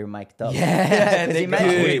forget they're mic'd up. Yeah, 'Cause they imagine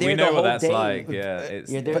do. you're We there the know what whole that's day. like. Yeah,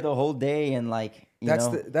 it's You're there the whole day and like, you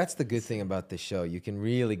know. That's the good thing about this show. You can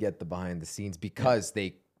really get the behind the scenes because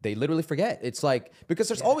they literally forget. It's like because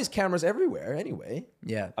there's always cameras everywhere anyway.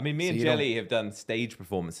 Yeah. I mean, me So and you don't- Jelly have done stage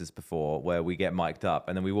performances before where we get mic'd up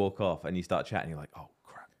and then we walk off and you start chatting. You're like, oh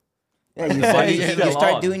crap. Yeah, you It's still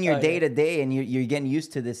start on. doing your day to day and you're getting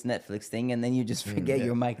used to this Netflix thing and then you just forget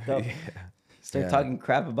you're mic'd up. Start Yeah. talking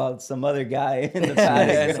crap about some other guy in the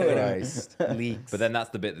past. Christ. leaks. But then that's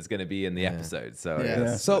the bit that's going to be in the episode. So Yeah.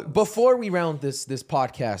 it's- So before we round this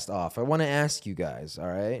podcast off, I want to ask you guys, all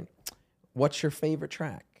right? What's your favorite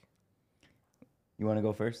track? You want to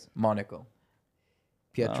go first? Monaco.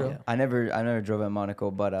 Pietro? I never drove in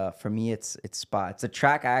Monaco, but for me it's Spa. It's a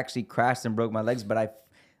track I actually crashed and broke my legs, but I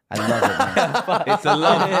love it, man. it's a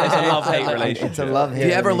love-hate relationship. It's a love hate. Do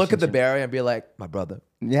you ever look at the relationship. barrier and be like, my brother?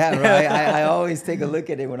 Yeah, right. I always take a look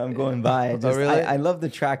at it when I'm going by. I just, really? I love the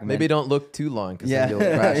track, man. Maybe don't look too long because Yeah. then you'll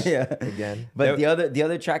crash Yeah. again. But the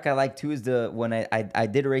other track I like too is the when I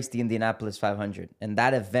did race the Indianapolis 500, and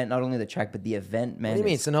that event, not only the track but the event, man. What do you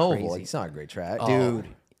mean? is It's an oval. crazy. It's not a great track. Dude.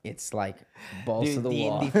 It's like balls to Dude, the the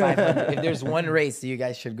wall. Indy 500. If there's one race that you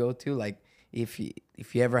guys should go to, like if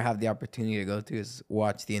you ever have the opportunity to go to, is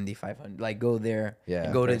watch the Indy 500. Like go there, Yeah,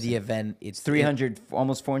 and go to the event. It's 300,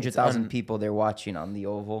 almost 400,000 un- people they're watching on the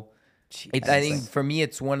oval. I think for me,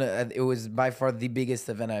 it's one. It was by far the biggest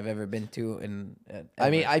event I've ever been to. And I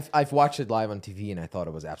mean, I've watched it live on TV and I thought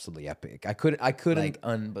it was absolutely epic. I couldn't. like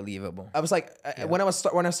unbelievable. I was like, when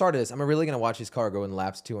I started this, I'm really gonna watch this car go in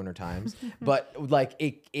laps 200 times. But like,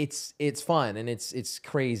 it's fun and it's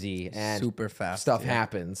crazy and Super fast, stuff yeah.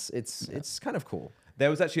 happens. It's kind of cool. There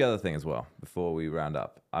was actually other thing as well before we round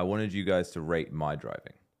up. I wanted you guys to rate my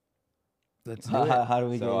driving. Let's do it. How do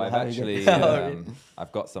we So get? I've how do we actually get-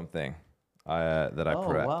 I've got something that I Oh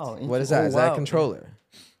prepped. wow! What is that? Is that a wow. controller?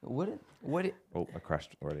 What? Oh, I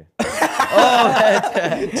crashed already.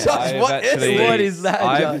 Josh, I've what is actually- What is that,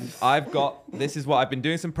 I've got. This is what I've been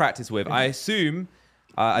doing some practice with. I assume.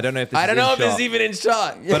 I don't know if this. I don't is in know if shot, it's even in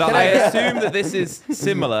shot. But I assume that this is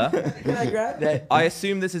similar. Can I grab that? I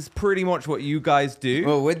assume this is pretty much what you guys do.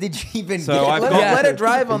 Well, what did you even? So get? I've Let, got- it, let it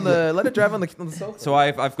drive on the sofa. So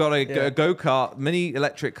I've got a go kart, mini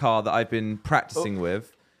electric car that I've been practicing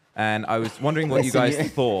with, and I was wondering what you Listen, guys you-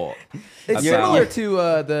 thought. It's about- similar to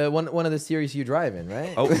the one of the series you drive in,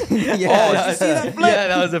 right? Oh, Yeah, did you see that? Yeah,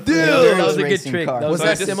 that was a Dude, that was a good racing trick. car. That Was So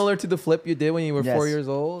that I just- similar to the flip you did when you were Yes. 4 years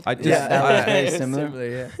old? I just Yeah, that was I, very similar.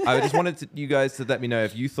 yeah. I just wanted you guys to let me know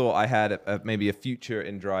if you thought I had maybe a future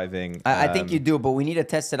in driving. I think you do, but we need to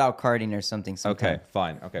test it out karting or something. Sometime. Okay,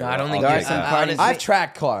 fine. Okay, No, I well, don't think I'll there take are some that. cars- honestly, I've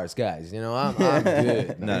tracked cars, guys. You know, I'm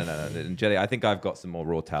good. No. And Jelly, I think I've got some more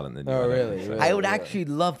raw talent than you. Oh, I don't really? think so. Really? I would actually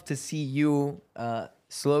love to see you,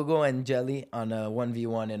 Slogo and Jelly on a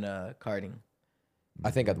 1v1 in a karting.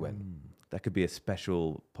 I think I'd win. That could be a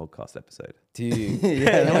special podcast episode. Dude,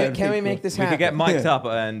 that'd can be we make cool. this We happen? could get mic'd up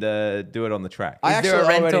and do it on the track. I Is there a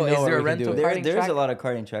actually already rental- know is what there a we can do. rental car? There's track? a lot of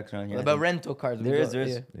karting tracks around here. What about rental cars? There is.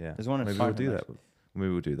 Yeah, There's one in maybe we'll Farnham, do that. actually. Maybe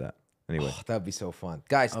we'll do that. Anyway, Oh, that'd be so fun,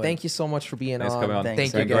 guys. Thank you so much for being thanks for on. coming on.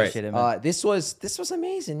 Thanks. Thank you, I guys. appreciate it, man. This was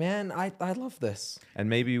amazing, man. I love this. and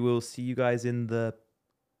maybe we'll see you guys in the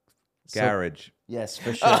garage. Yes,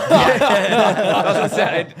 for sure.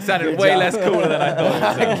 It sounded way less cooler than I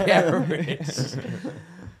thought. It was.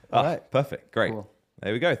 All right. Perfect. Great. Cool.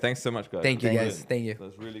 There we go. Thanks so much, guys. Thank you, Thank guys. you. Thank you. That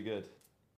was really good.